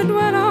who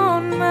dwell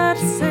on that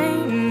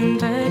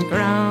sainted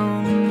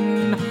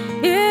ground.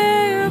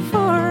 If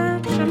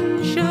fortune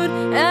should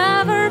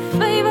ever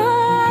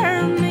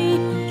favor me,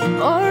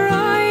 or I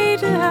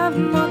to have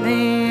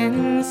money in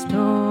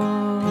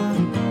store,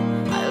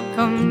 I'll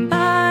come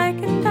back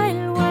and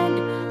I'll wed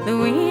the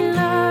wee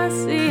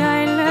lassie I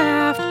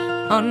left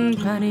on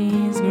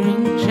Paddy's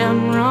green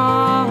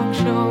shamrock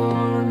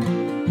shore.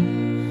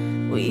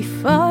 We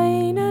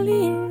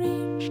finally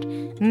reached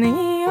the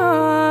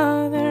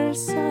other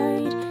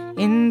side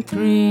in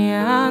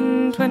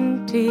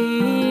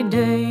 23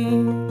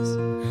 days.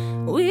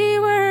 We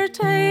were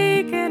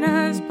taken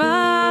as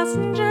by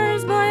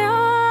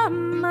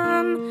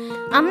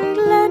and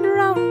led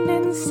round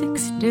in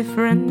 6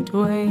 different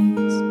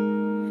ways.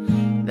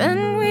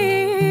 Then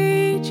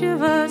we each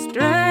of us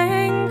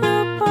drank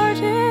a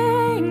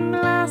parting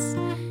glass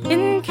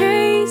in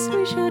case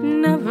we should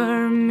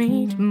never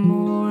meet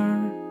more.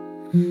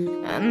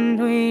 And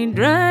we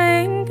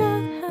drank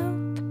a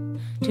health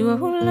to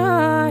old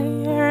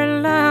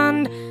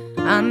Ireland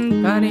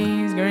and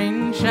Paddy's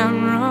green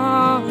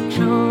shamrock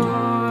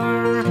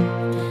shore.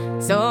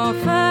 So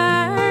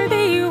fare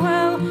thee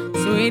well,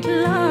 sweet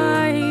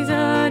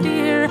Liza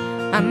dear,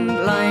 and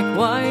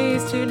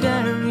likewise to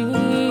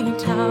Derry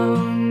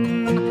town.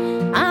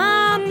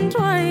 And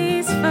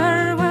twice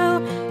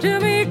farewell to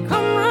me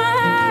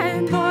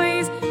comrade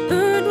boys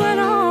who dwell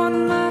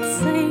on that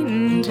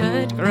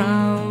sainted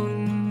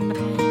ground.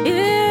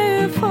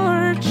 If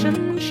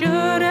fortune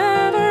should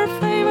ever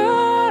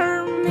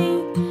favour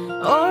me,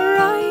 or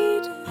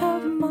I'd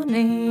have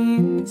money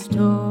in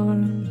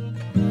store,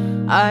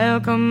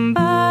 I'll come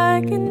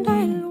back and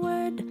I'll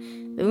wed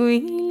the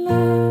wee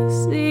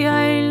lassie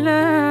I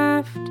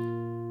left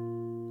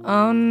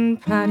on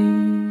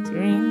Paddy's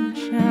green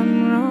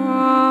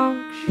shamrock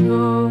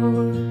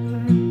shore.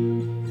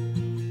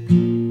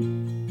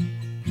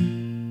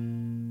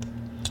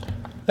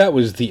 That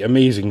was the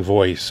amazing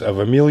voice of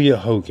Amelia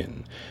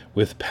Hogan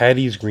with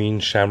Paddy's Green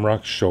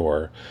Shamrock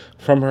Shore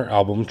from her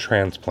album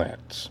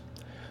Transplants.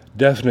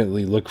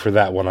 Definitely look for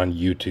that one on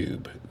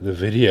YouTube. The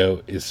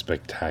video is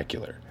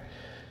spectacular.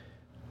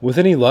 With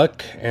any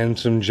luck and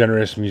some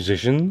generous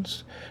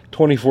musicians,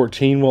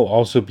 2014 will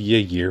also be a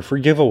year for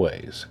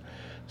giveaways.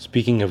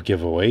 Speaking of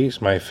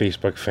giveaways, my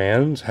Facebook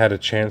fans had a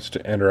chance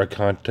to enter a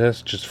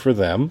contest just for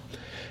them.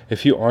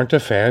 If you aren't a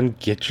fan,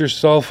 get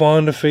yourself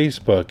onto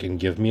Facebook and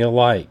give me a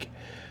like.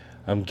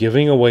 I'm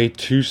giving away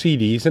 2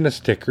 CDs and a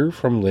sticker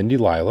from Lindy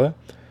Lila.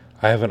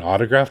 I have an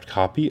autographed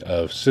copy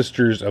of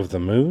Sisters of the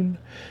Moon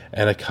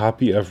and a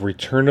copy of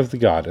Return of the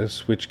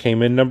Goddess, which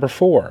came in number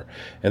 4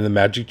 in the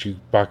Magic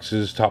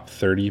Jukebox's top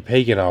 30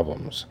 pagan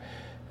albums.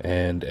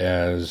 And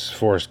as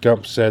Forrest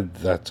Gump said,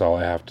 that's all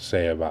I have to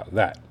say about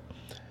that.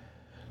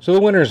 So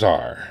the winners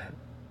are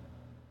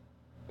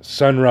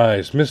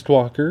Sunrise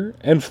Mistwalker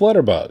and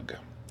Flutterbug.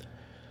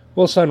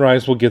 Well,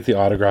 Sunrise will get the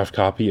autographed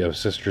copy of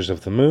Sisters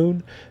of the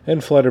Moon,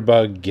 and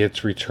Flutterbug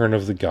gets Return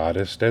of the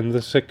Goddess and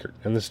the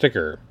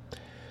sticker.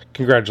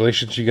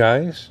 Congratulations, you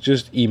guys.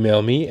 Just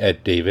email me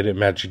at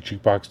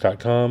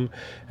david@magicjukebox.com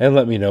and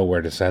let me know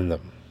where to send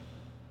them.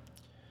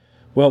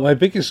 Well, my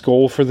biggest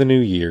goal for the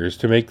new year is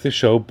to make the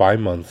show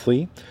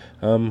bi-monthly.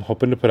 I'm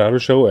hoping to put out a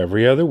show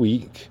every other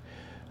week,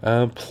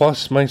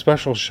 plus my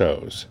special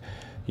shows.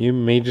 You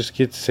may just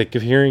get sick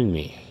of hearing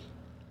me.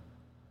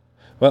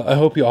 Well, I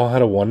hope you all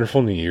had a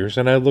wonderful New Year's,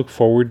 and I look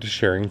forward to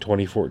sharing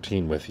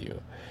 2014 with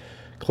you.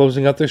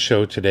 Closing out the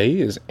show today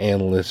is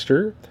Ann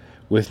Lister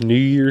with New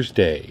Year's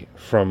Day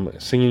from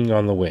Singing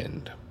on the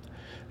Wind.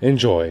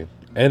 Enjoy,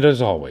 and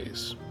as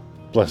always,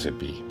 blessed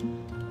be.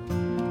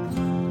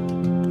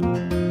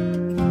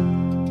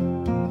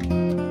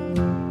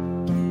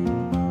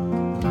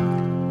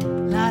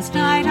 Last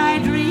night I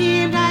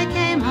dreamed I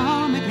came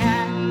home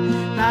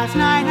again. Last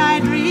night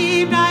I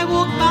dreamed I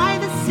walked by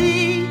the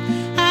sea,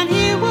 and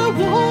you were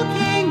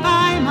walking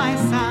by my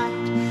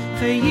side,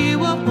 for you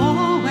were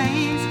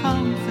always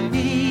home for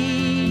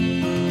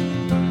me.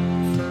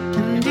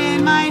 And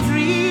in my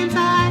dreams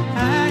I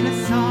heard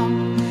a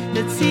song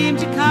that seemed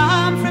to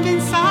come from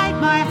inside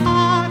my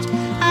heart,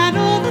 and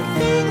all the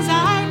things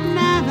I'd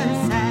never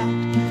said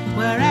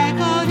were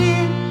echoed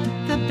in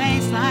the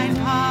bassline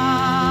part.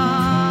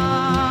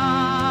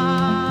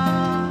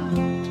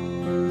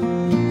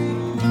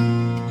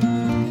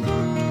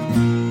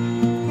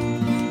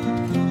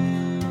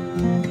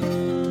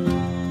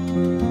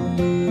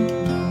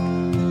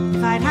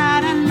 If I'd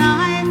had a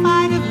knife,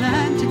 I'd have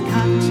learned to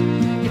cut.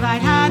 If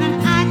I'd had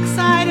an axe,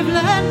 I'd have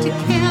learned to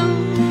kill.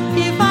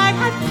 If I'd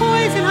had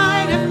poison,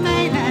 I'd have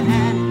made an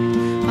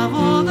end of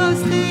all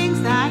those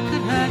things that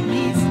could hurt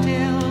me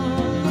still.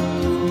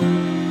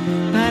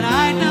 But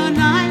I'd no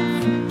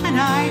knife and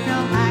I'd no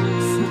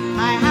axe.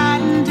 I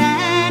hadn't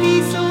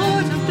any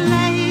sort of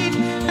blade,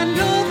 and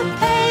all the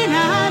pain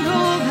and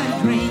all the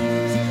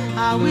dreams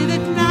are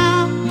withered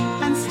now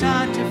and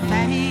start to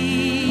fade.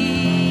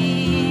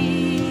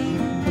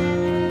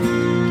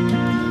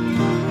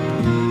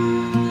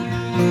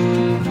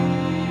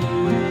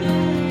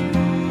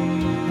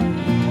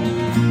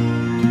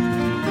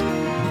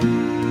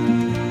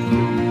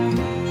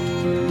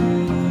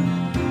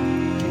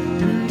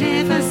 And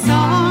if a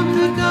song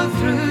could go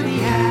through the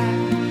air,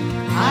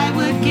 I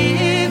would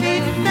give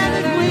it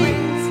feathered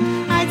wings.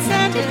 I'd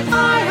set it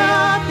high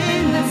up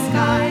in the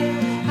sky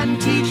and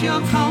teach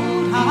your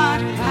cold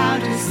heart how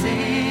to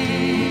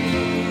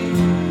sing.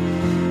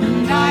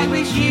 And I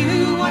wish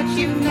you what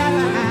you've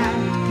never had.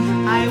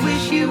 I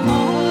wish you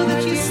all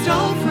that you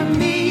stole from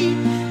me.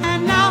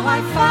 And now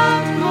I've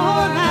found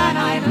more than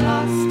I'd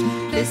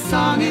lost. This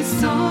song is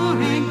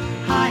soaring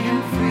high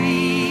and free.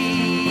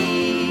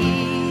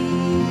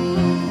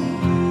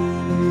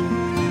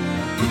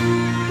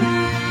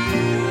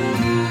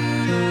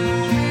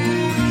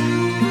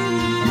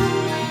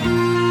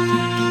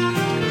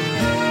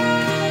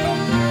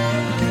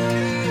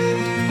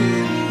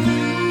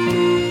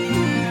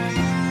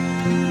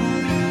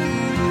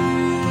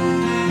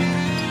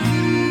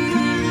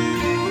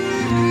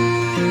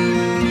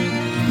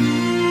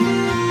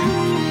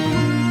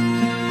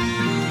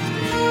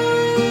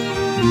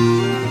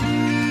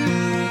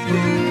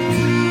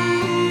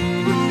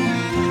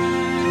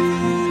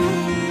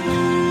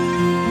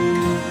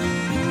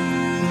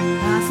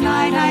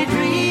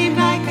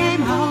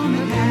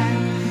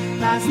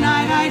 Last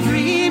night I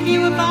dreamed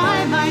you were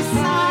by my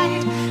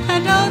side,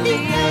 and only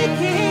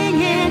aching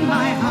in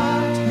my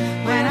heart.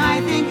 When I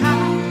think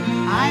how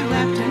I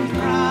wept and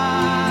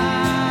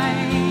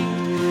cried,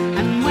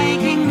 and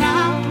waking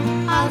now,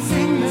 I'll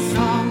sing the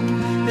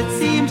song that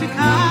seemed to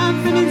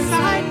come from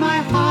inside my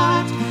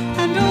heart.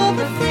 And all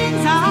the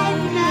things I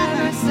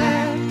never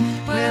said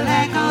will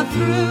echo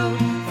through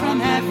from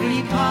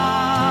every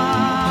part.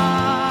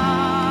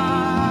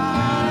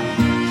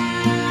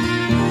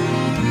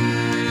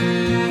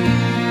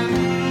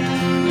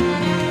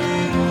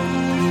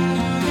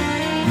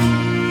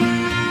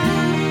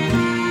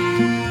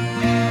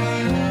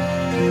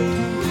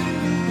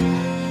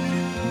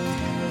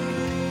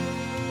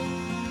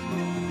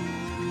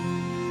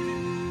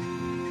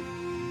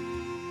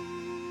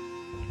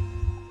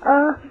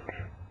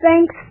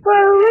 Thanks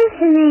for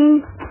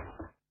listening.